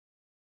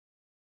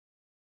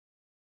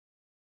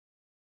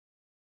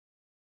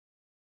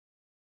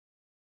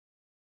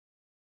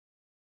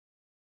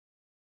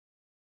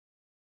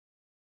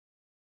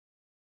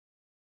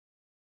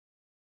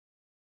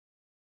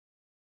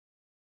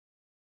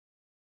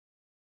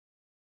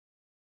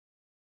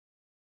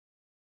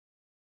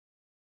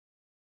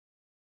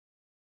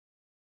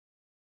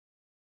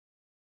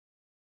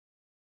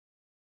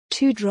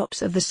 Two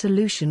drops of the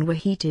solution were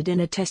heated in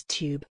a test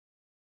tube.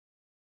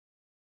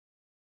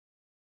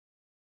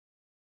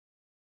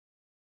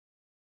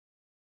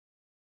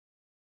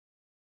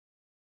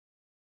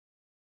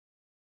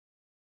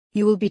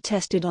 You will be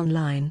tested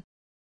online.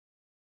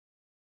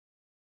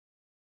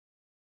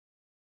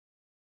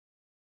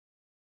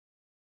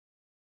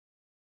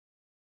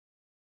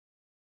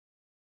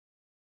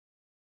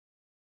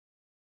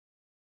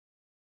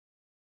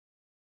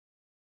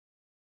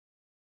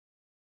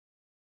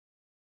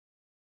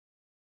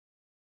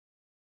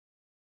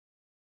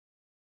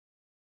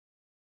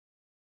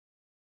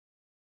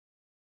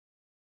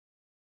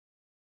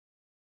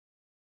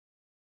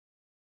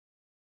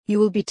 You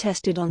will be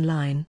tested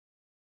online.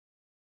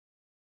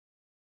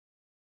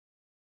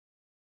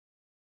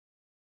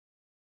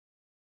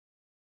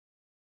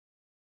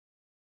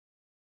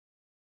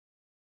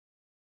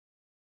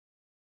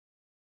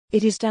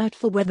 It is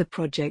doubtful whether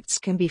projects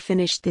can be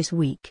finished this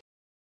week.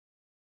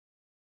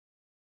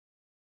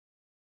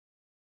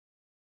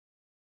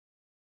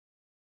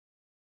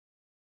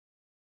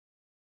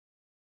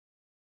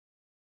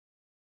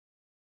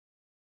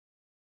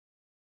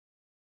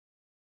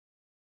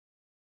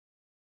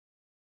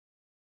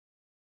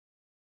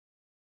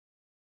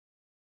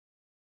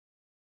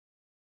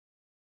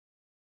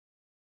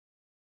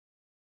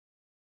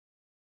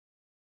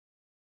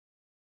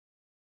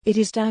 It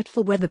is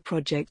doubtful whether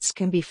projects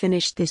can be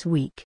finished this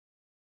week.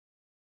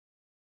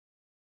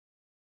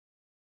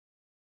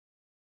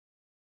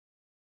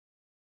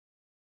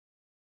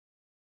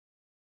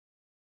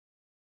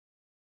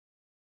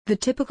 The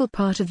typical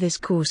part of this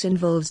course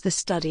involves the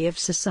study of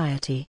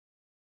society.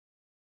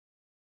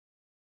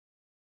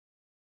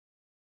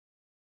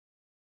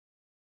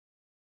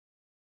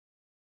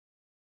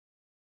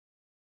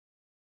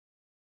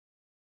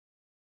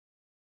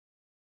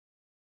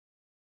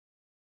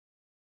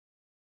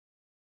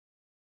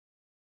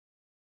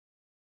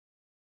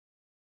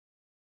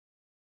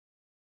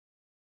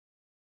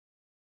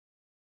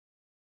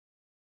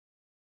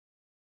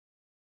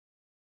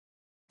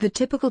 The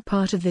typical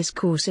part of this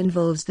course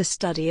involves the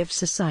study of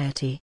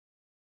society.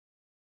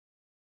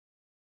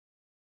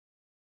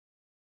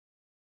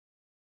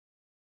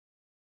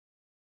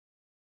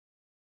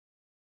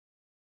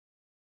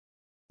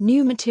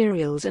 New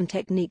materials and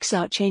techniques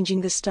are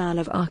changing the style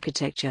of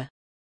architecture.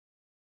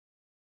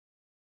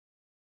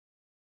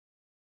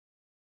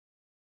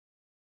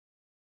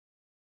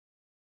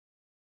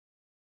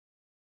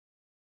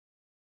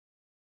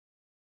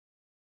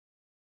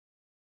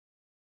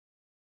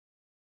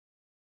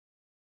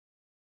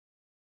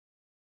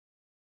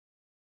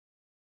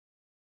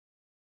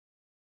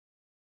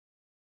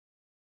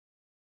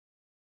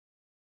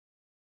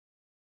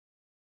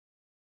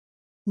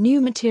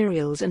 New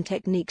materials and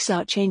techniques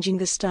are changing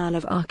the style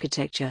of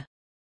architecture.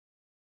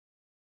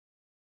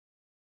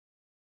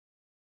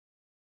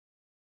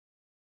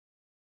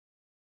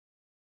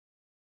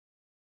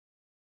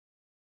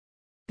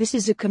 This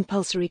is a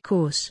compulsory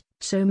course,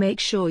 so make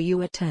sure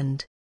you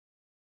attend.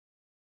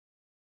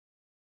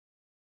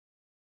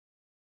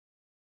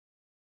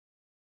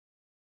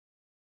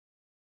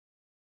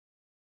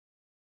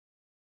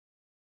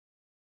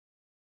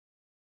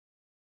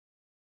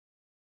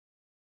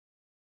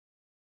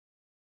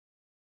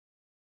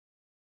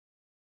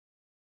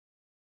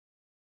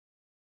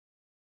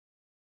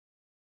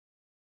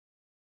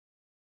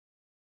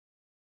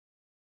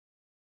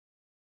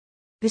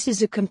 This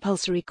is a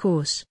compulsory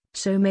course,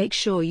 so make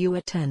sure you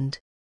attend.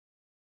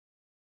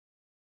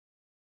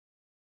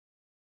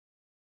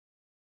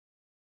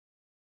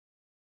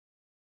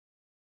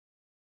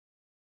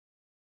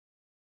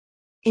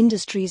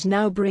 Industries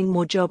now bring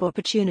more job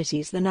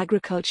opportunities than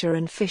agriculture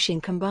and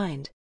fishing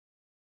combined.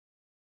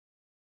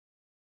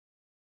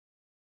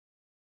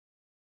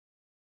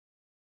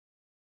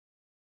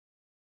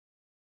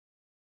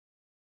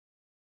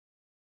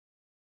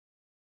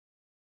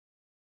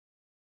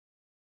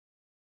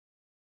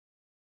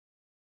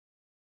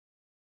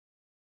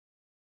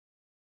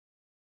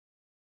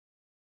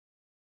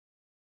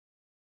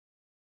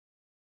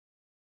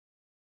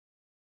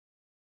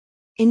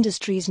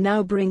 Industries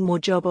now bring more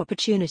job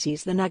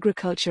opportunities than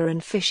agriculture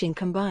and fishing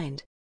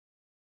combined.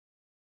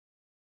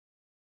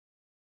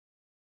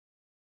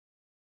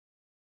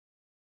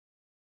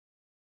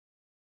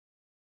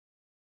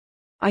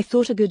 I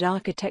thought a good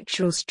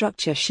architectural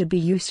structure should be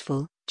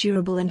useful,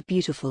 durable and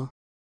beautiful.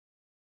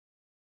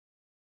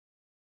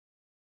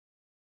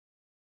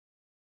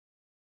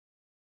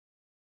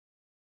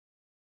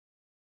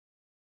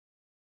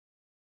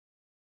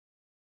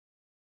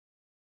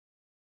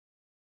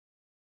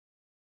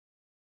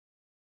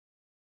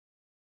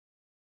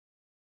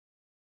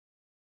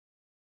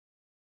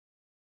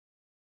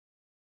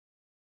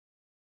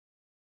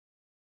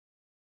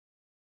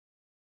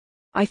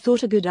 I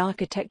thought a good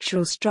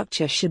architectural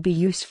structure should be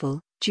useful,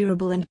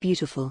 durable and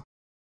beautiful.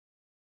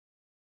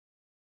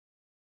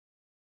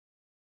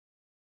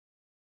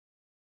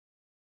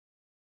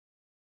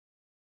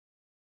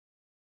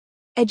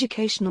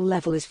 Educational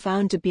level is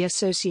found to be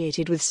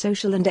associated with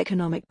social and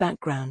economic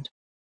background.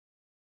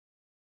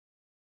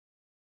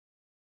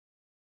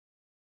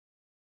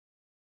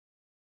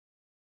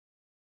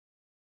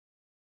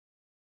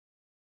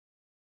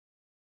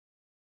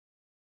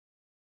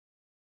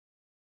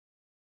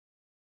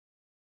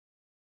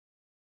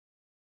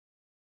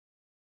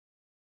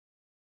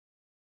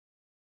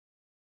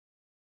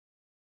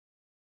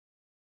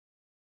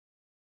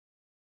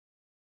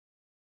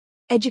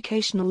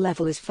 Educational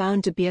level is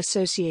found to be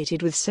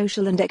associated with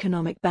social and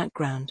economic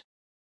background.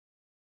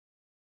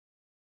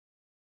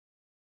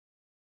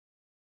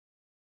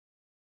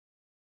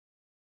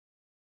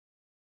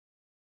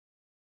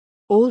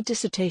 All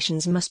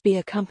dissertations must be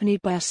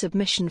accompanied by a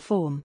submission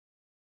form.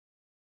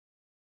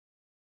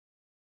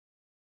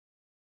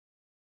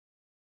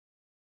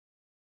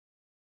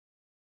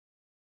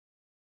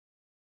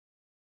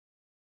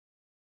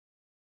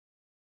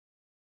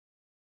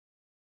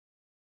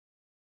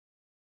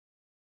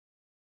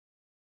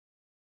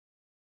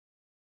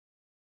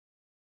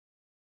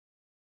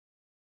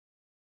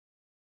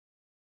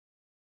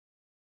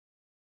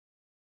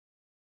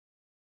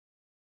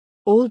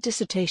 All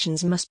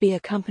dissertations must be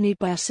accompanied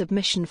by a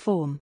submission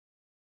form.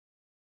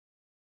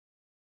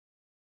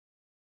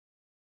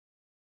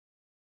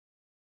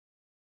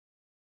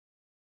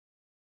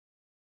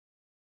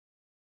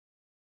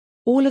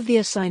 All of the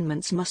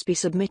assignments must be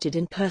submitted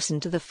in person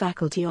to the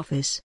faculty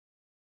office.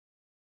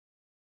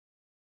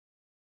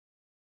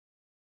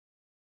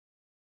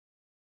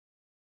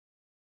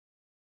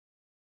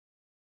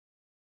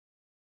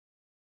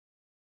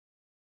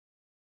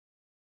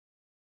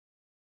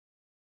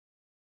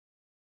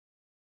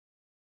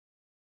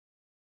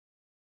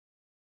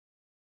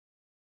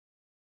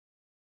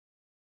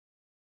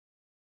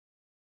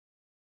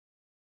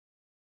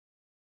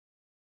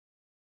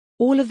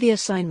 All of the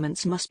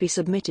assignments must be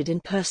submitted in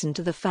person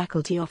to the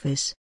faculty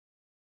office.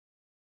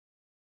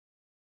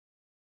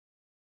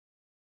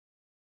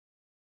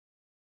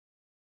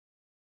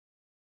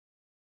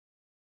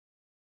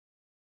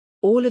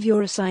 All of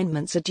your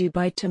assignments are due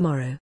by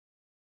tomorrow.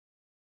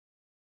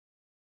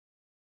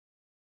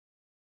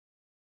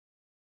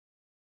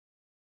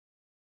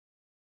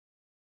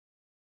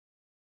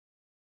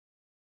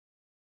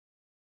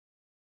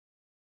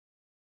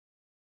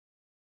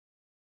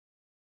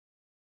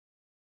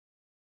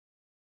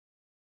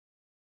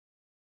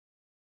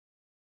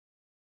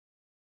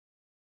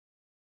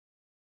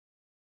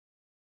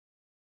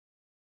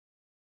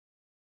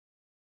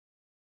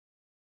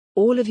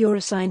 All of your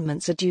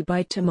assignments are due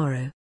by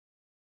tomorrow.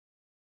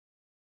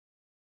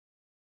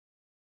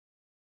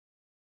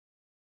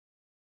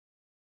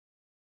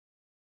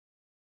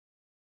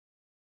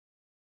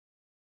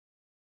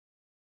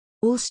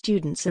 All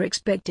students are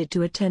expected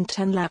to attend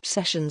 10 lab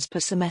sessions per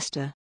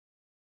semester.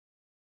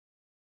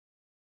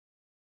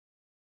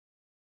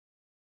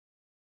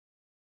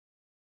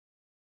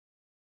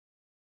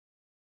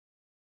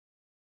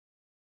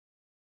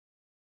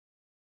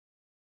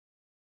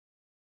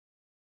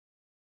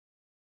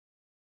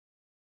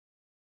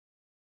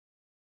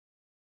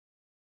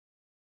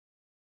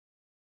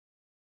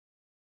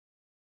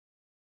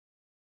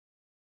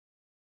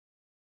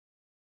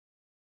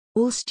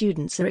 All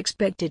students are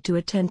expected to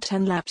attend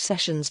 10 lab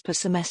sessions per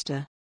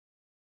semester.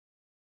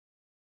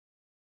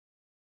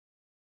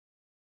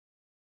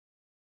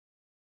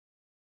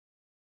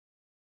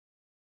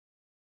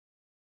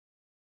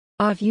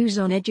 Our views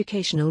on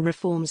educational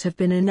reforms have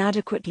been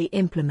inadequately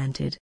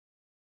implemented.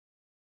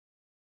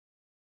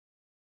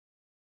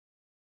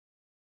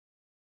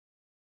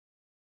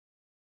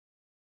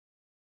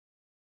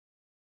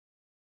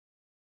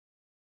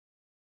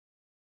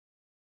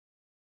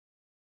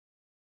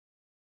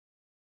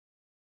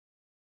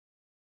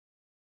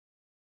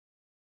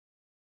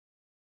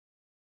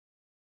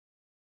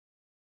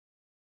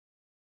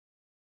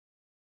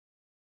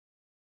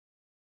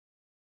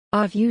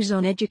 Our views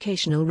on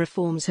educational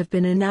reforms have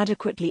been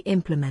inadequately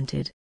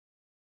implemented.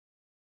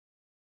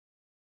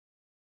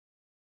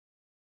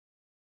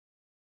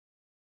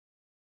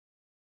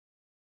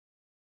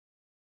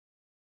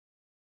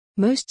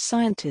 Most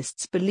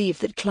scientists believe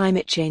that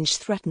climate change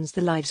threatens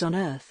the lives on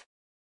Earth.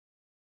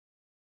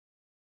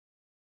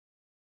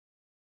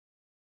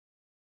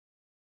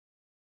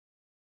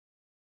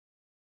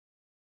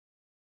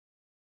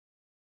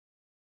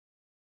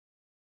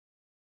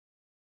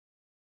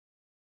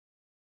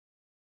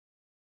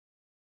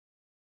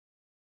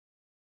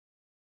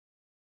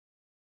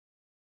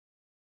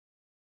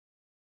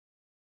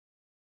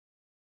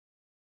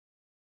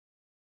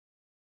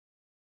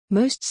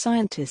 Most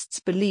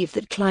scientists believe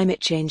that climate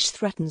change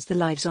threatens the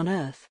lives on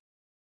Earth.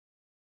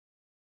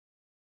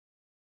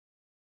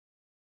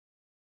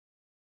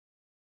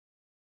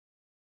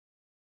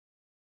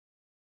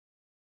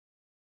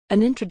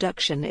 An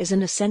introduction is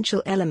an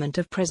essential element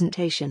of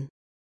presentation.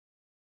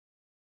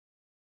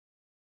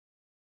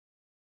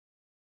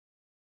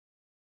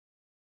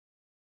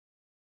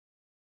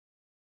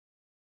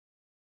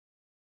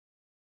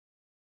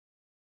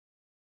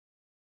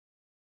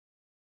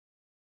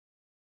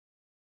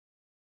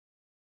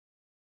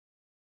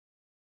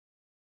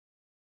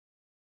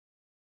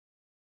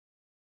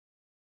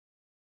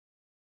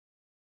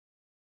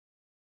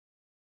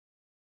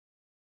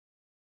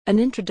 An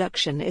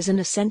introduction is an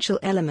essential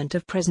element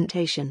of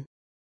presentation.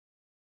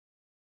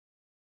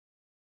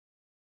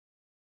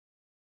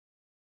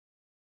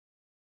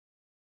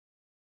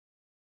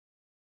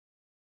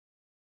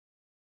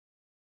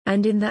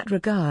 And in that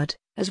regard,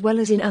 as well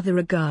as in other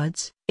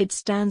regards, it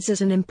stands as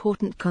an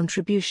important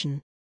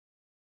contribution.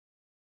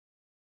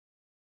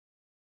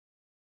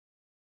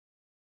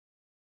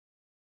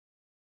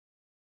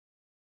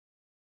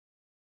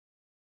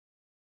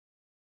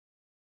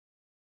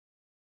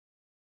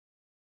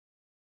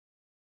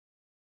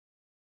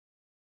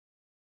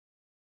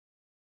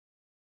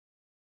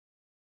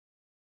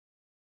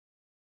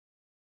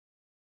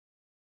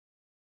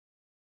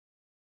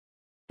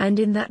 And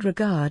in that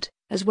regard,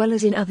 as well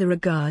as in other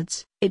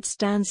regards, it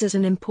stands as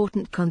an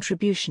important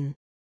contribution.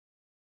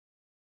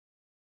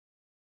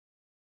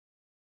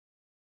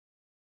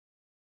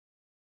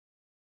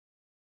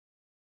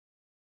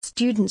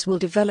 Students will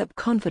develop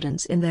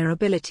confidence in their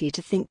ability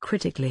to think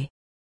critically.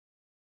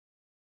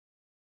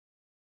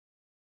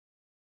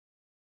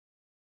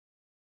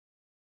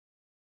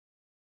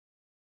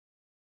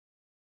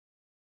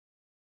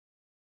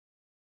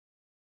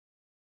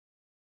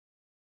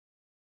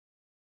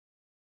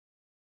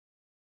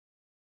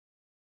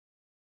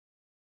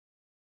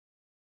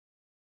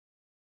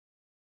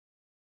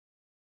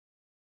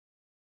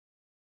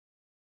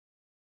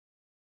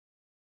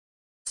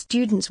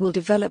 Students will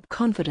develop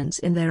confidence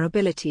in their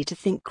ability to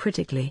think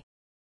critically.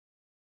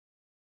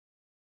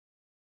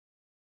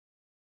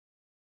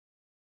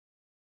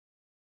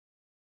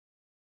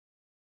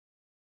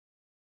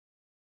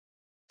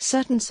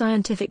 Certain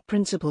scientific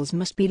principles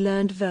must be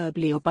learned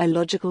verbally or by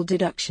logical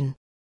deduction.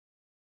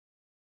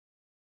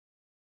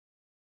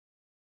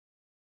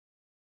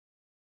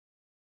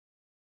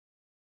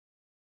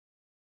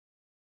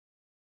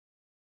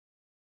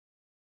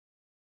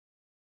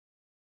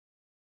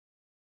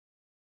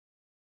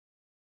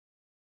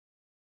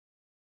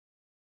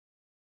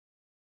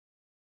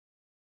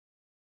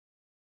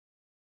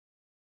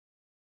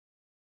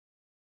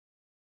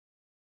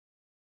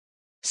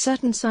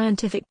 Certain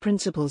scientific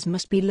principles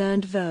must be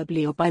learned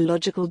verbally or by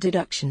logical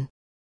deduction.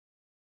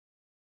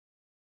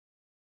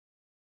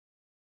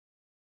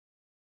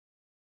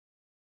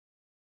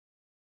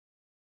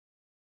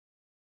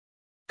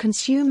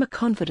 Consumer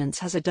confidence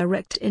has a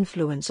direct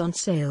influence on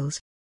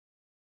sales.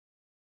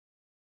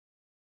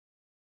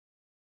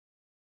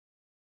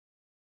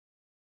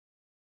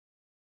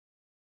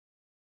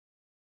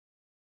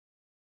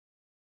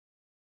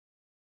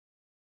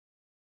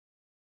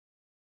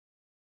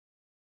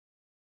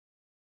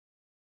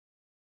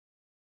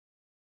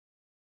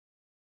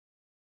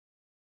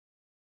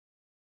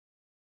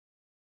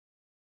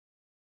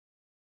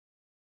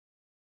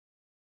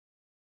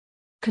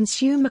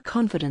 Consumer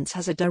confidence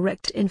has a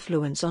direct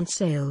influence on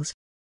sales.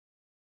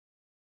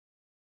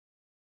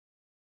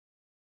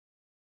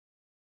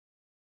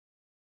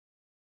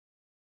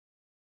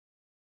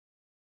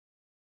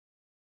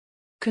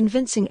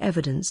 Convincing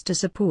evidence to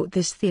support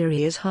this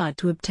theory is hard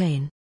to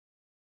obtain.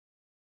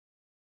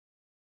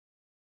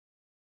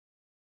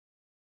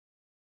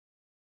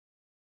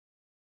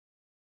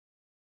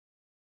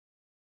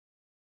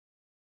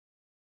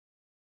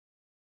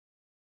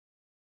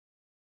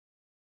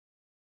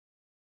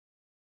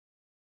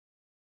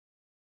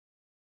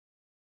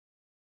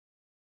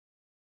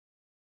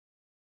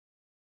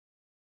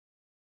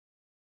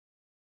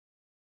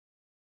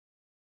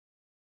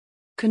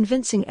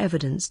 Convincing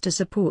evidence to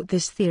support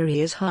this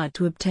theory is hard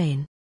to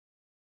obtain.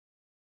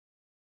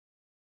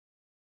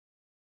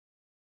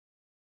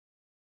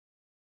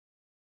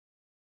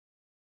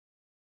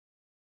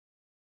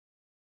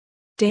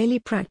 Daily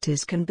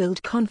practice can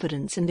build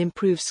confidence and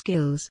improve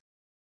skills.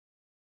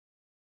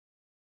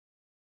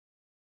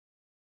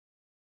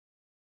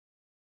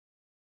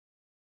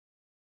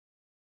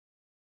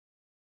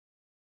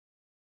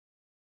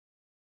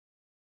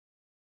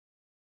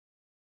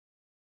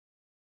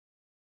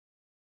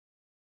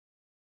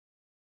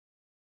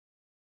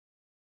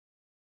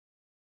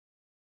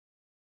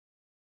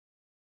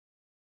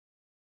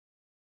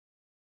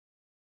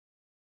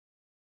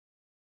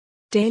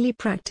 Daily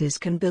practice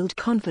can build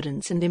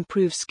confidence and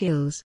improve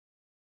skills.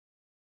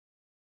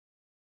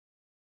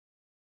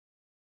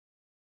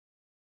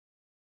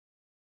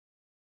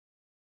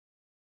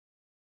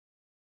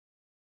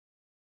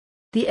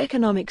 The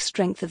economic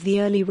strength of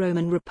the early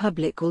Roman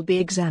Republic will be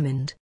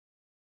examined.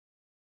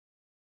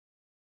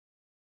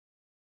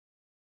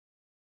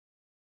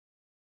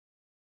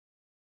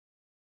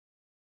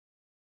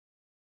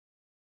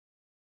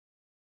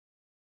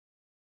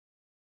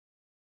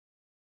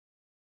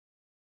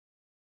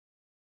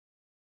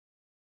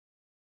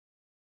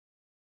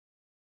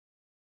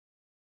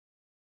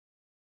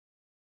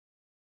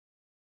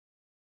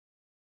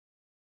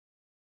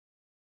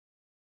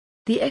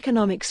 The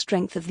economic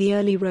strength of the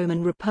early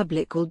Roman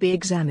Republic will be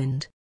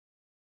examined.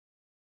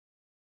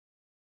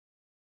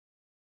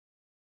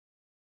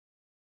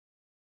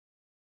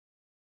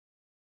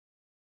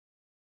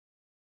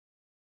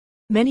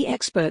 Many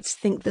experts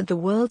think that the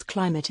world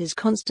climate is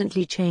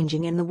constantly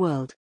changing in the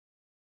world.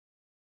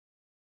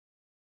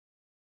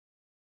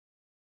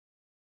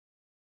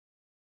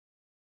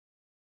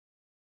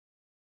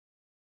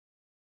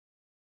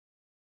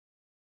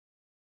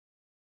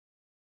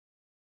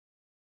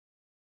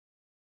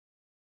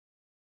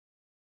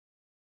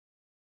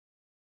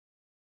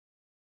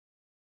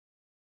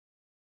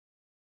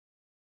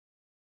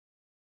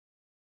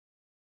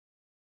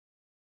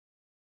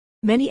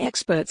 Many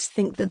experts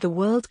think that the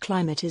world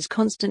climate is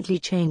constantly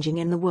changing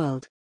in the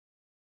world.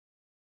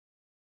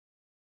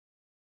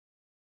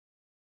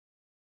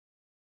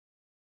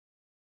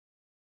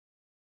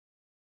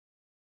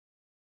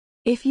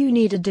 If you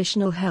need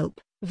additional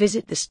help,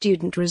 visit the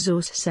Student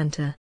Resource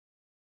Center.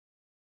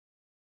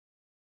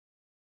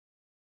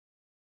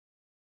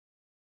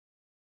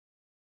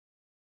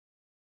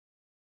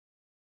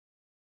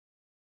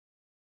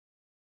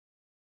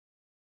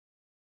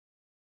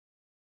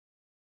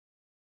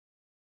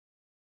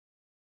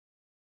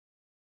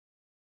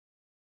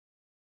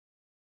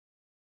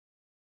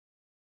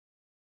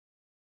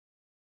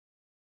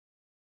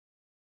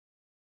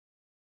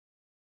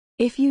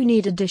 If you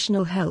need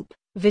additional help,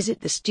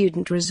 visit the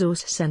Student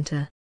Resource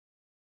Center.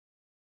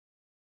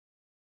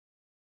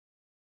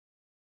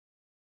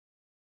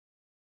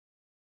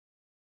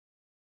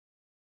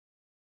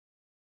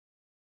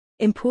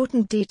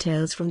 Important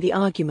details from the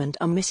argument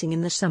are missing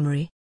in the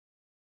summary.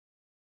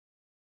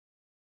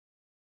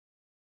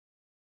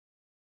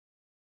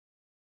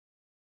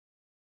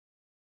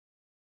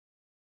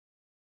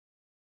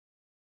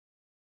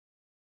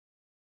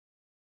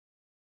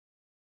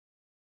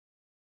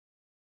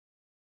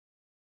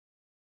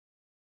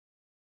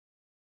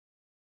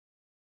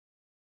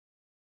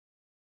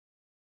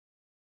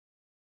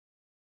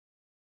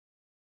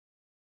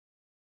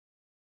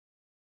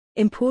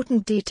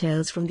 Important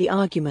details from the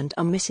argument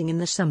are missing in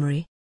the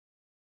summary.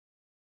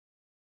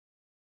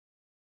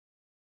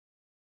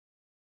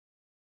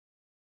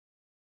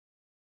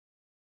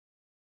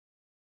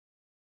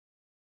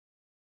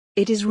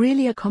 It is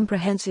really a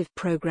comprehensive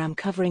program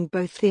covering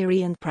both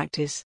theory and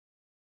practice.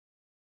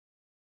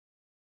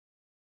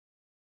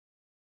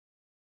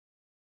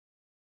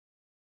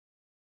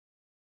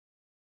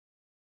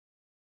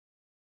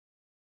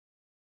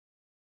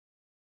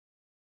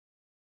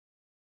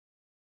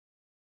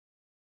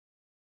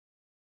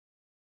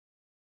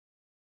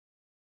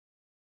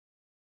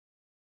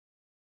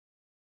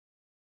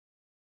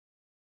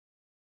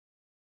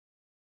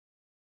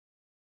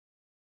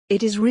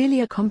 It is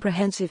really a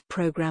comprehensive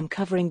program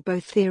covering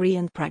both theory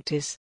and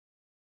practice.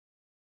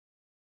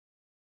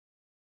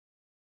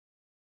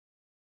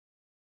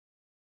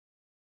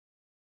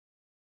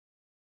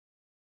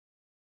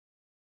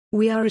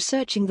 We are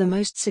researching the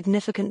most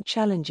significant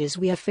challenges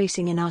we are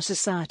facing in our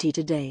society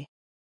today.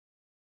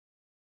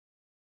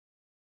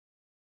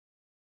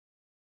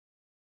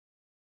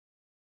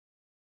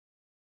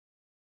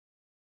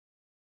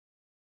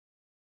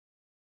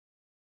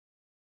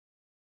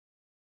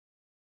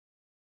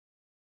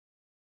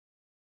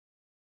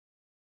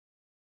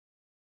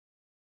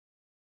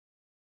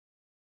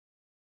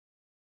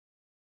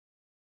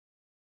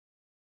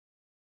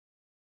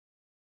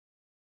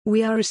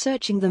 We are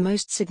researching the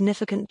most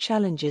significant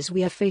challenges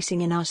we are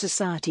facing in our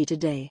society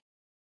today.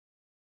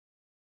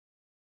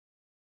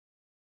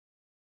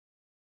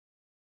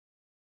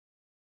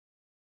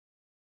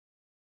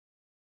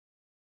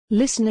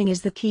 Listening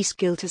is the key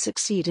skill to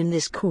succeed in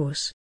this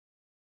course.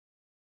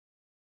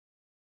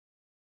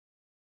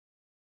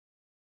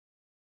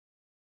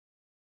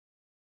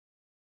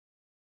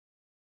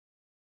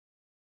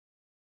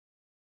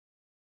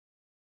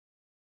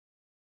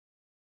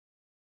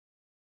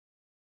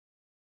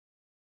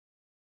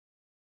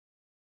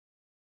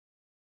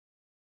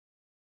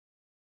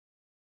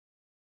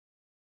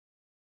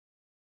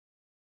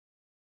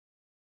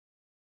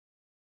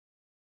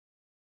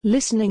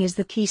 Listening is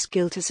the key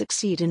skill to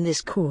succeed in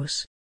this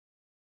course.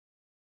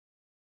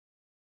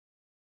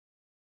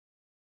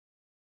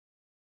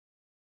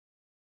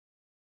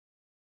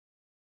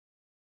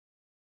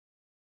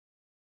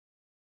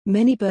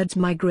 Many birds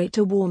migrate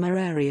to warmer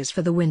areas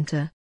for the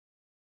winter.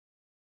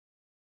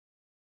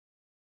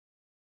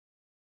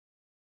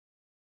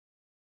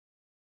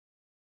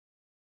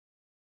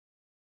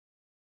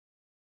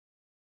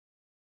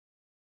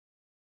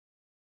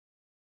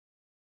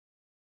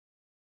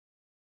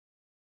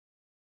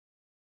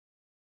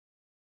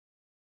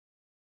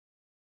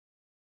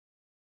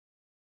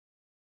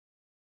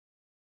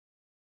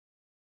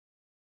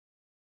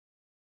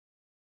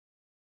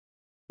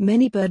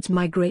 Many birds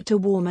migrate to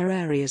warmer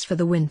areas for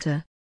the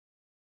winter.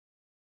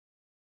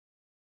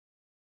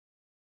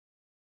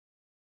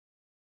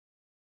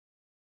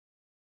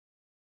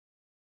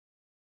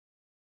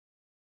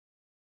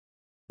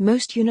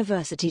 Most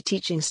university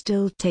teaching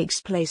still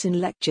takes place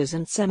in lectures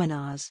and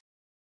seminars.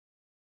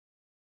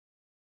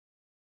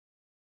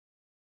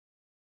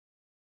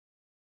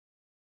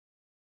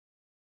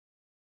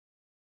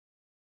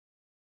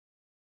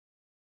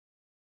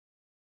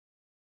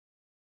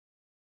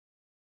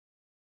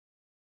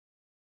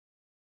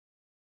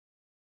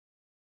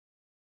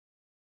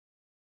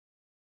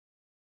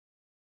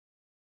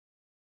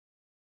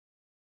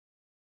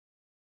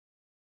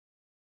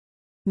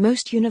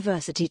 Most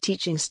university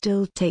teaching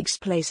still takes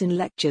place in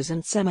lectures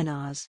and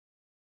seminars.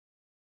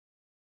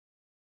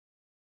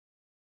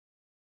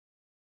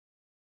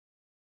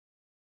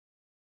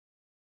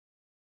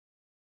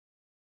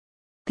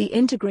 The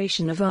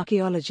integration of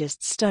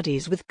archaeologists'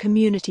 studies with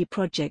community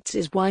projects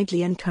is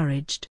widely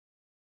encouraged.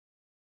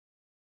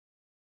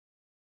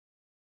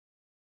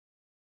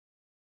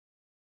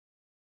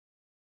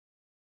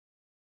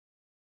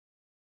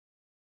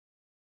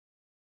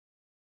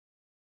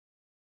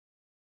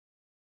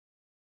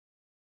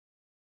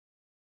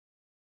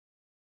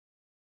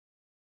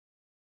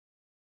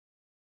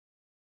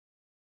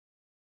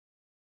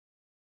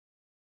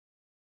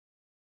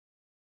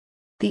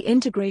 The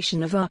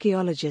integration of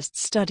archaeologists'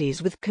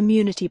 studies with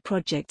community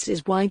projects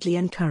is widely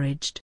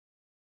encouraged.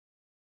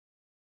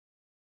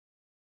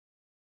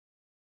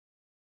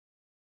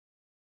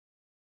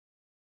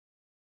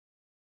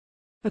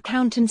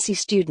 Accountancy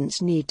students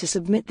need to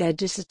submit their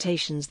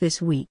dissertations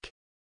this week.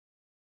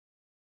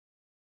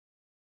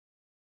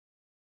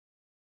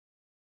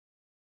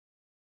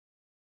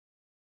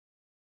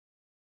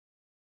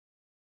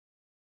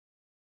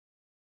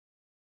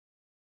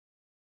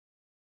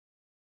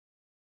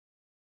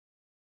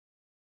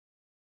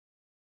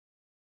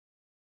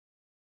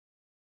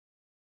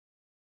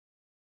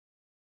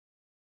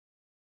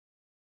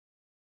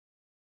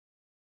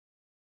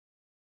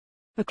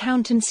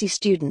 Accountancy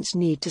students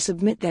need to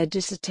submit their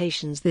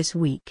dissertations this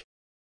week.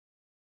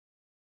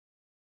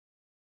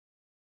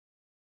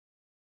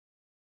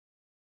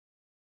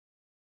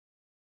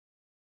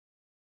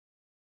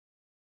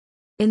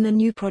 In the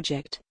new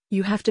project,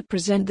 you have to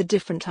present the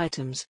different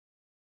items.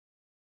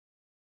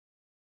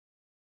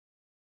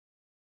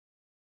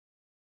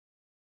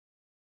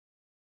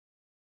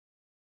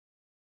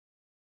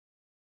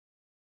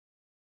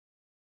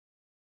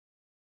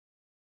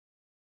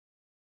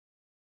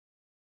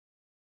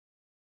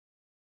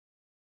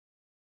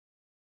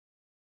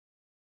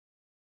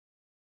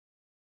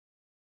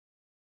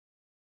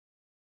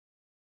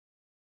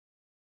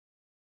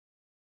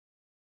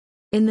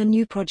 In the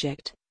new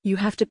project, you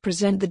have to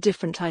present the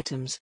different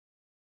items.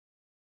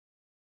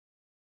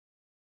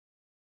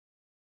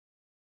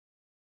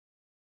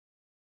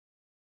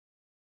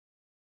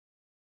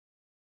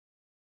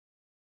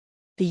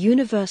 The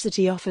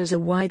university offers a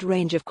wide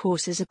range of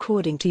courses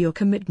according to your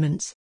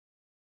commitments.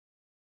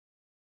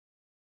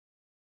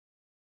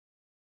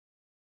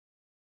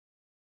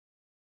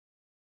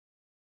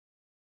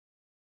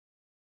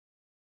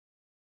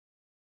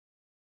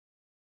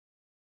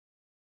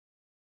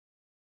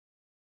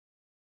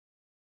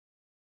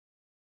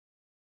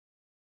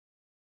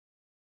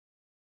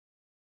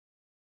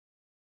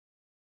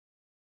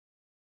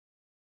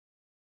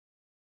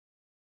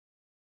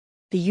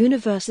 The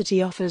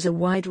university offers a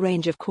wide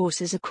range of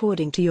courses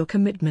according to your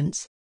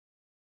commitments.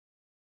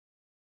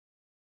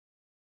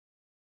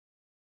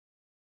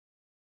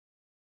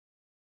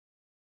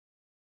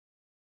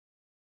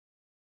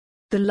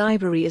 The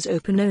library is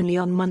open only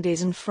on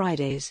Mondays and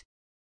Fridays.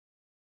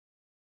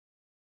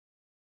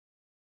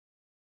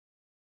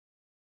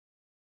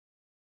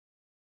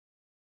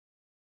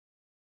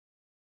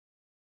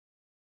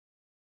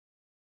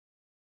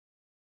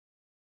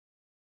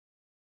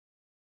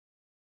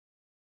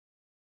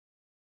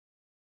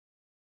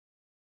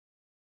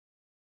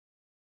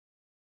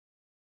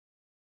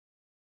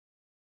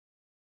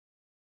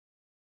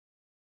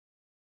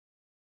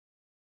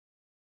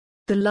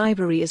 The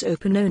library is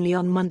open only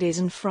on Mondays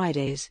and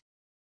Fridays.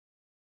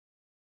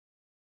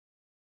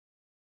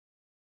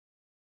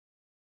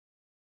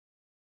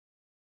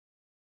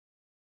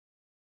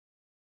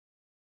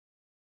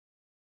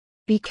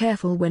 Be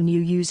careful when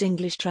you use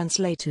English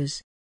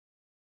translators.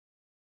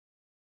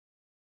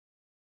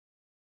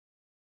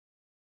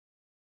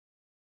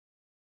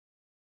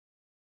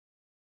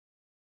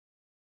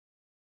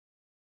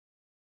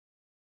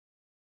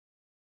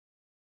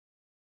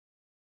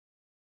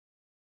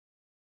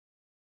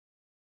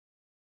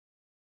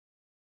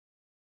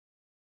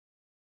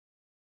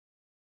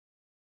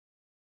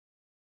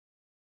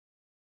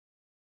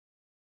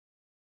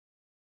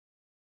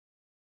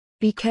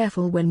 Be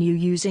careful when you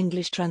use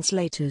English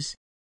translators.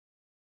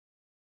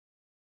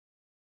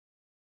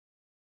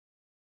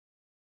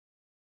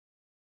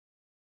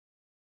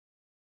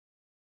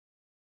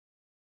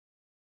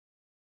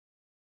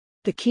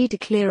 The key to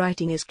clear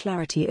writing is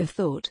clarity of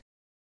thought.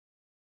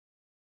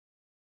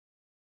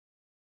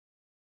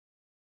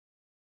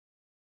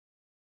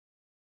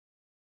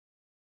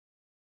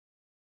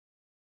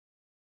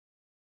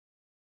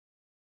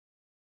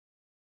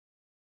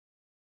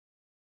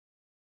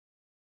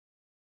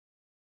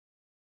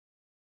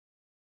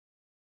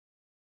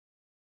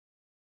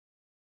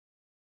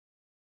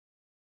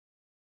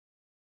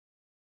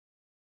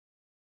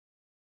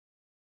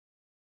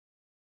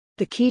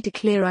 The key to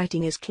clear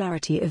writing is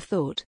clarity of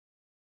thought.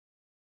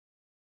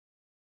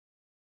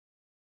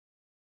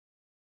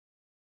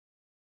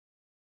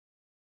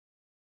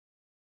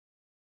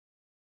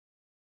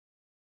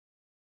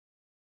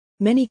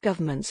 Many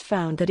governments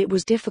found that it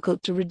was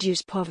difficult to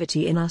reduce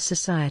poverty in our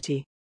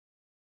society.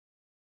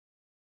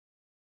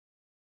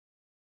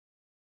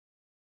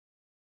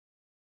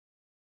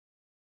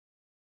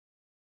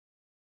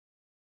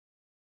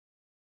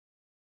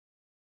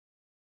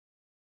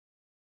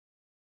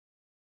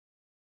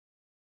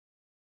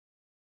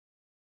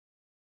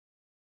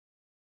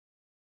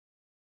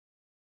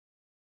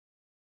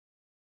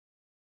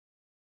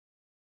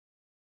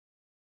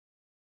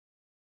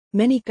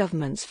 Many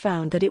governments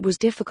found that it was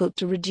difficult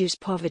to reduce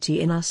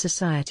poverty in our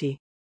society.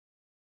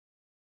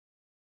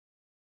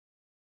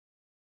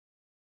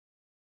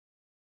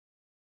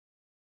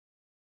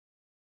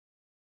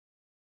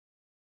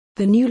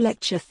 The new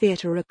lecture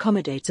theatre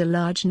accommodates a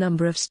large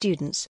number of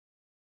students.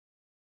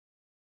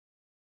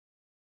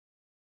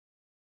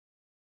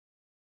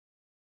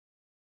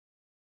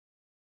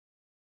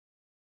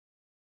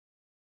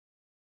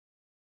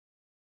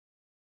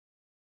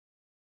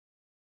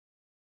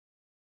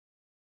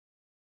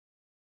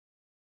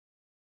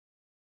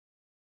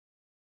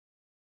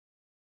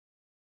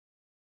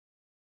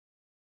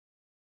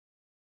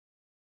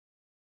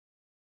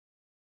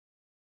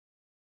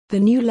 The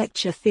new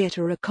lecture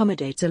theatre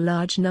accommodates a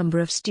large number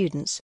of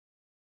students.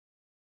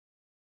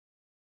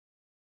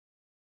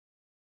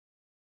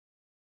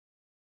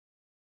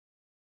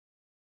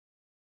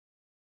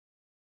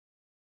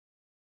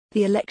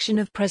 The election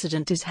of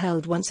president is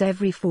held once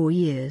every 4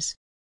 years.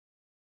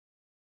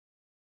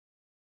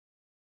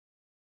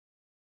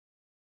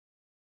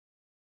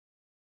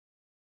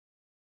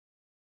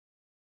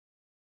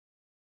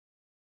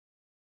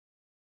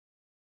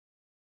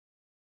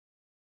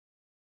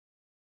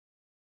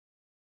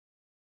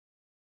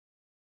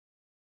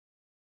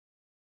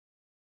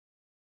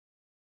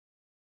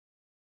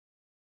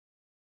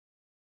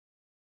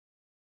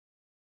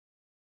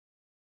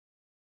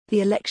 The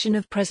election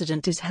of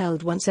president is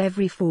held once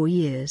every 4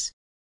 years.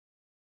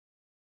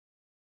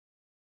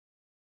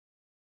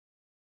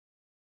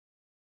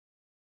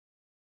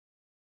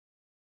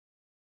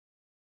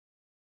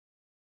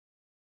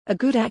 A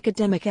good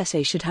academic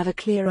essay should have a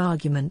clear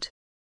argument.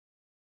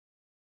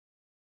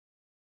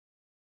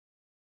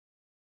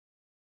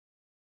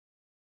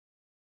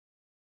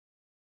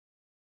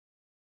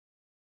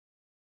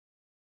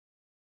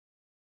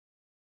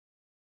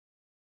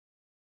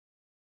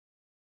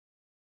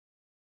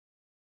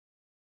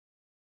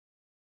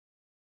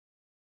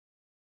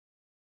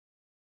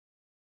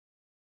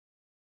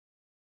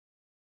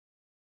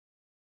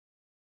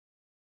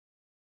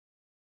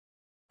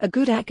 A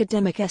good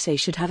academic essay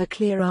should have a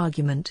clear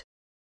argument.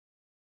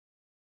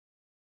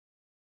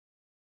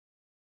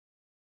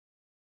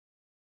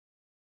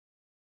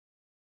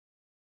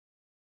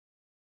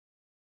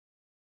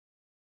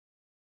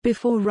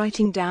 Before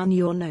writing down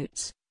your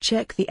notes,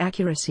 check the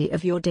accuracy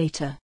of your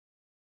data.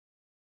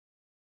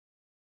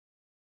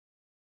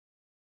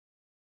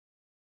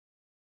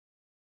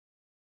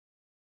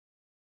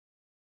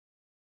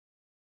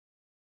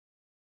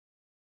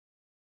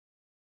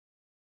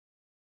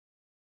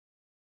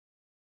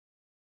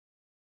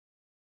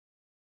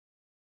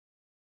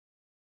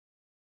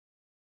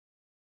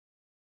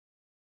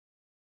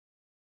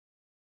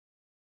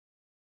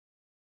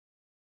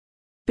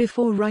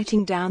 Before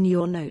writing down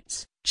your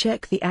notes,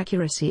 check the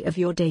accuracy of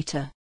your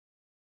data.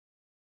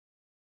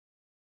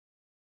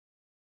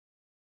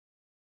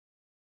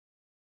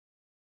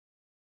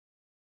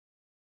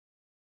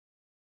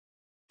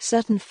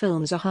 Certain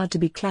films are hard to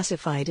be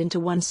classified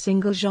into one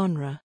single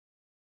genre.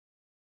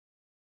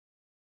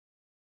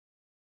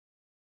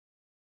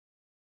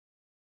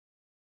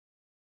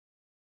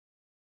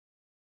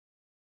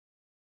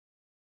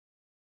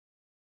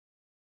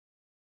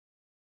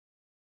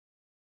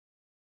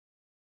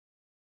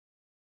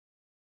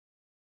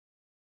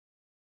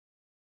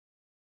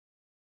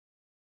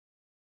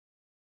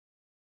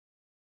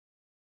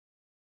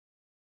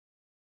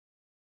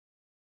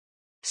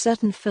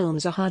 Certain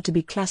films are hard to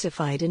be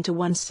classified into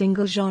one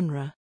single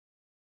genre.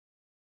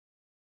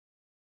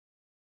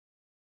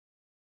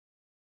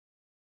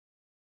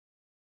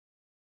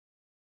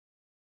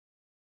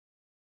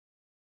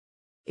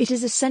 It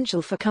is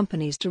essential for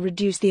companies to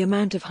reduce the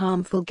amount of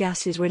harmful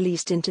gases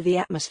released into the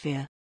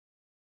atmosphere.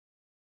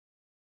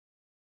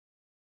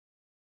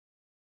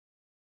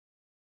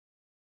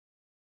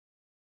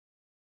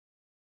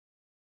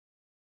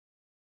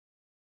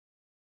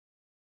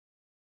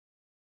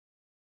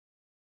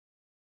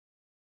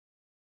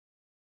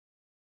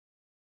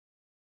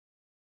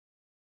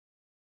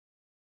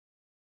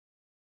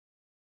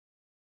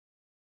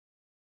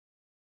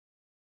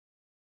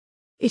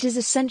 It is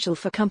essential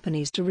for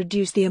companies to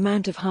reduce the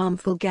amount of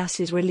harmful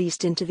gases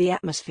released into the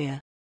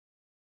atmosphere.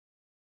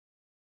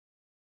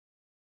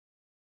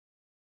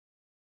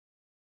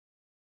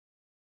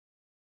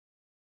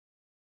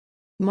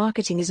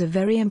 Marketing is a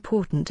very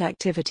important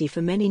activity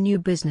for many new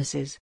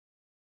businesses.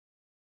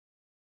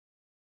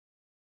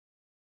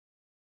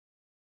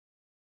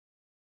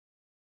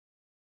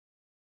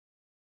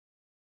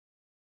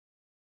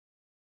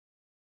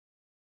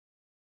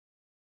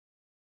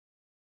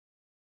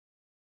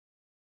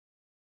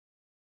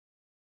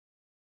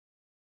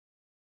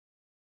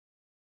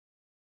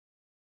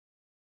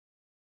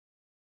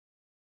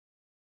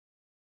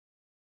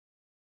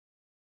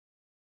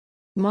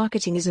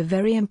 Marketing is a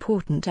very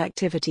important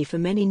activity for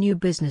many new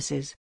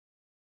businesses.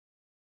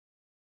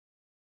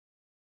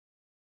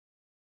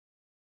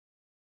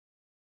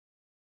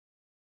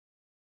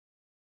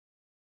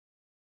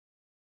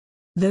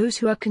 Those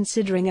who are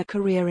considering a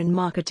career in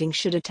marketing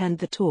should attend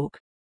the talk.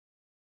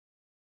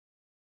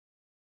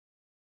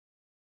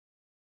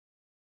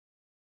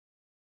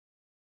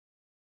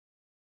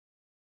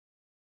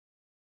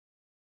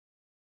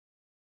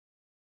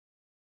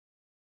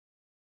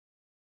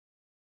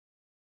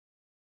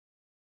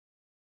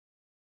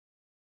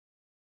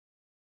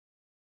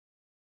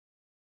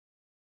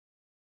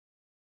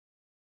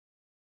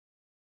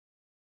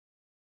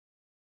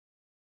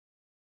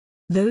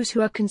 Those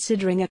who are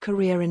considering a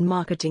career in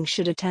marketing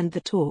should attend the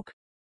talk.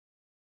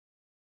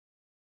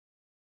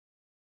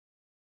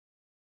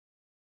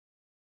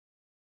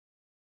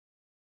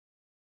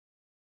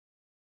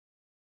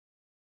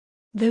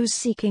 Those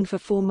seeking for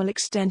formal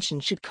extension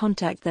should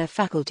contact their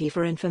faculty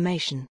for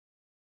information.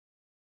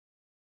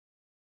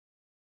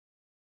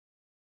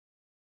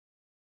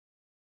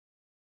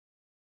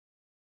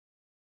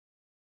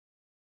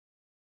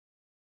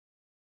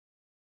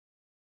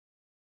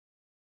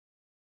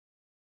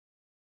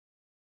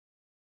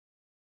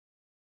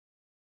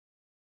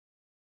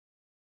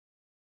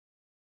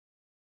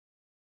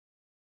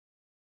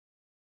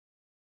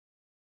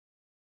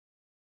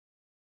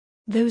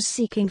 Those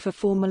seeking for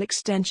formal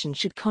extension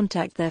should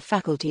contact their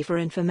faculty for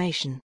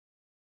information.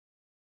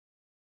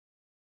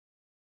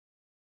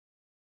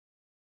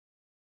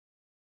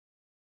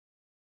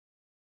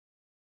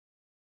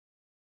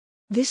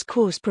 This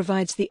course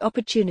provides the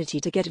opportunity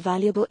to get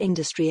valuable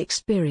industry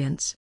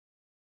experience.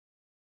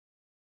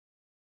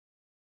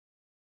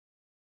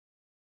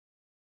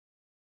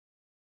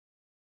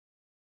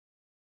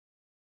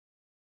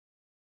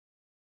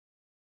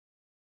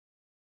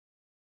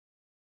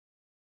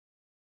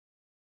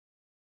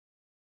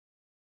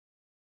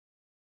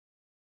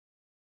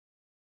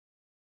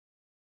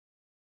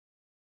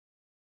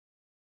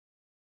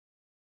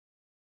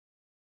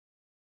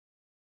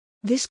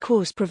 This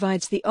course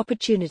provides the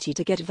opportunity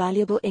to get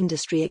valuable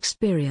industry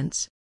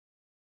experience.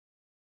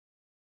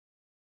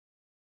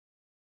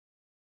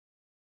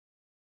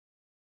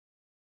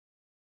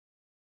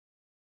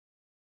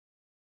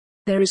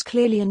 There is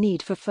clearly a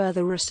need for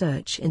further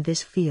research in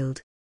this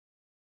field.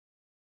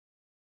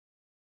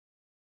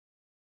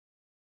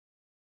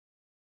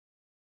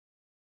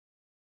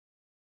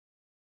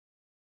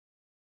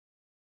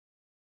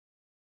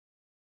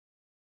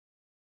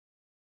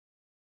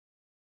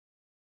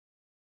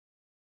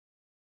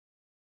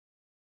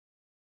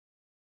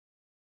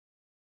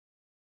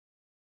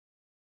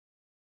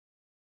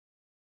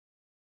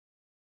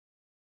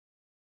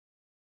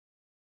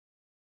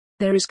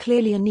 There is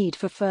clearly a need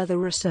for further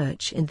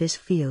research in this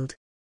field.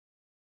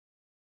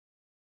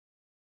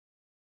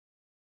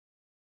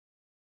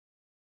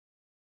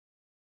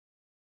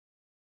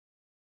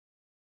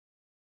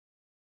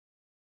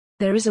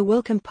 There is a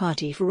welcome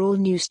party for all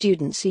new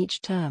students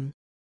each term.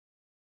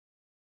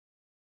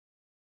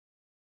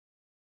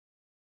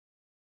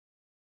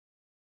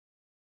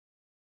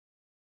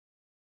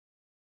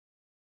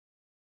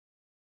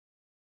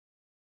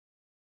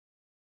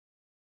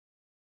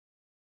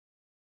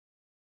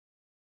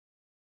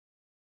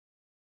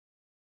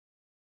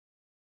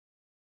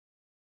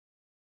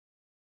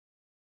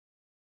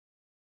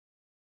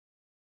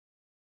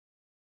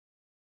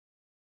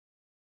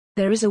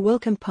 There is a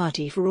welcome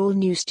party for all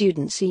new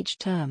students each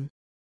term.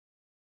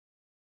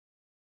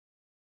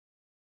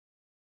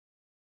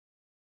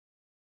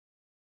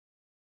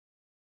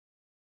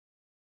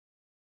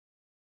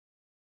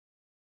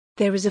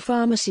 There is a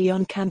pharmacy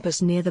on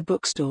campus near the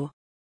bookstore.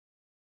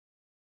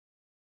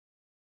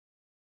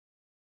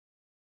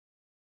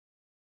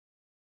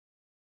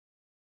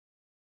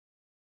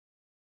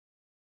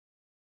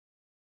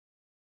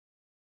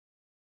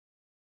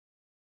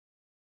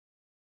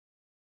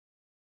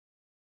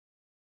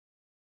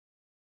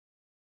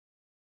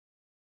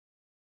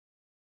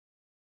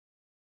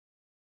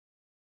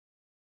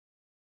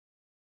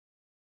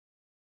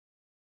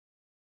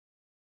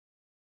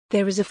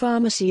 There is a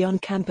pharmacy on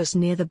campus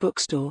near the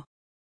bookstore.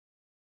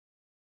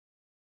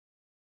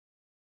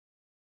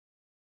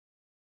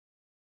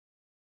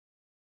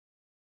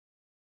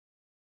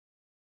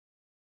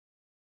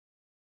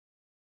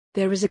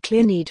 There is a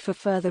clear need for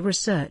further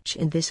research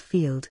in this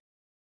field.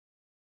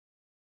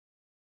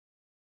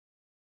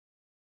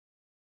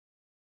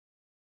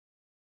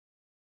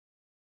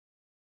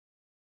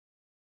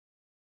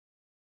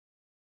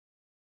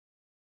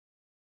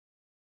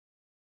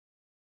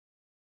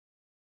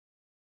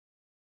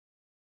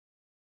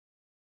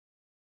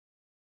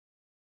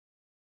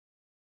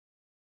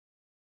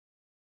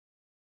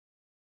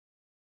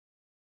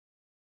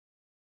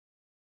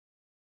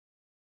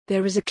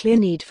 There is a clear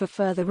need for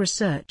further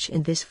research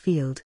in this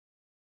field.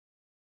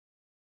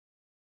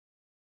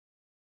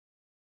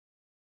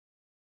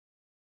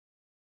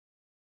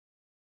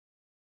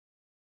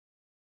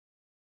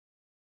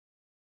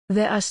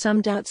 There are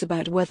some doubts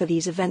about whether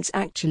these events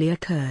actually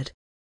occurred.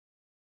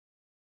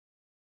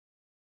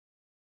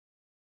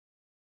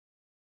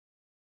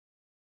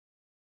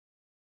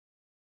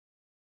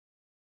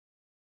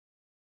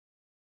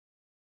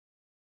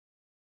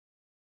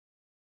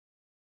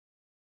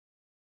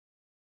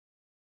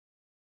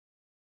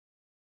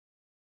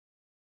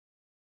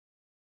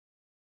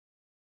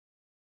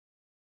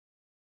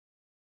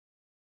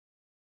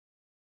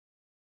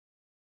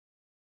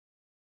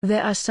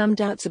 There are some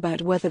doubts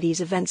about whether these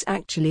events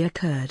actually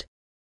occurred.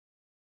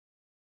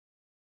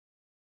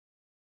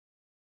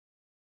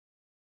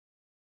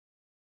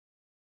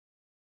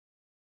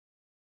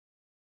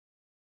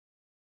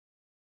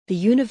 The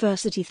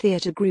University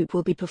Theatre Group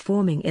will be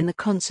performing in the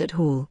concert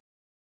hall.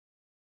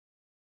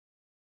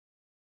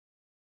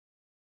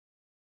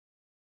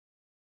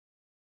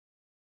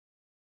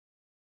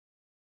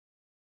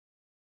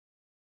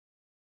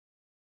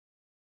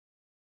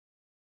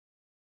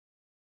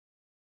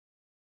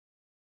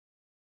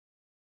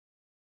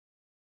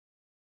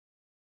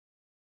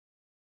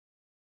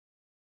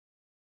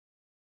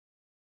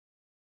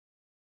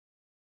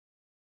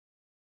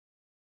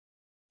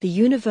 The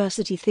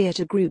University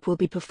Theatre Group will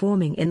be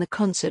performing in the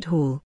concert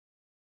hall.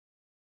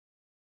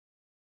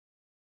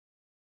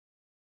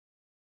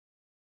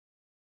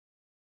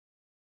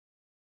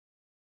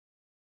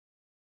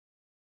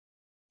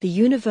 The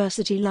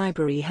University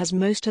Library has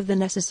most of the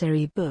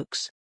necessary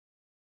books.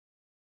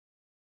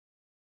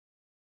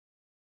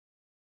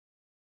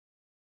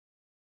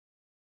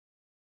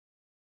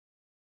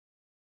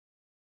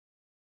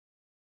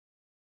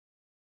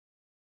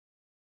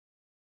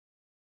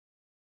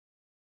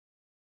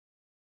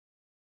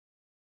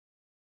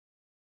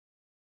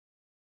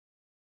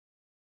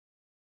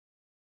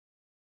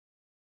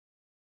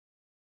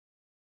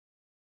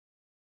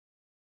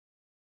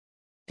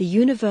 The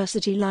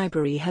University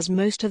Library has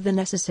most of the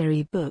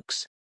necessary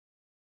books.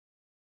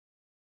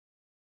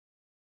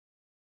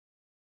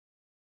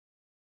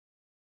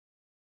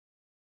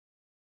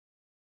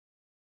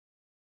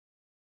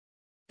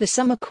 The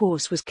summer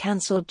course was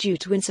cancelled due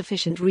to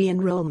insufficient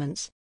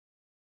re-enrollments.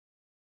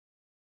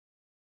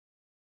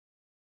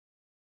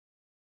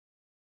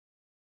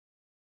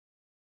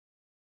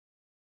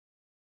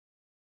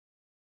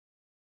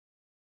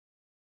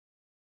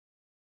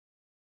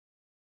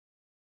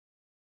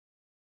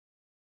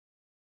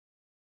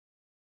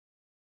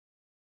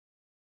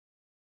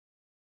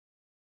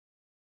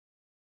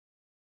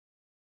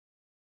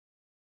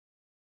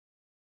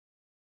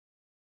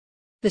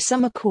 The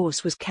summer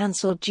course was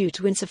cancelled due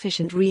to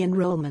insufficient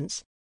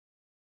re-enrollments.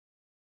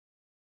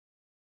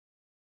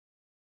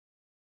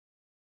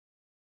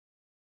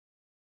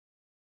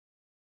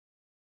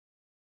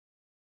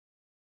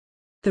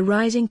 The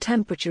rising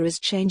temperature is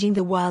changing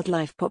the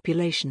wildlife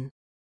population.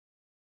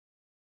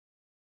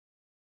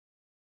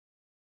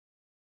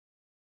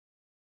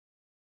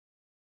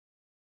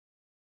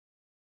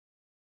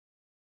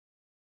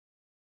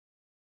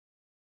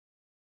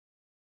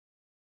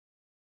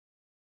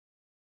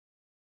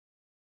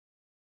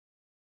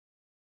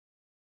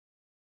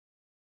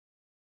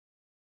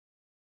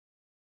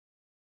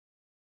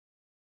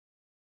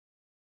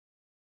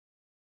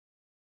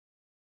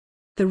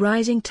 The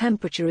rising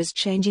temperature is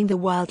changing the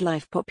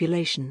wildlife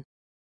population.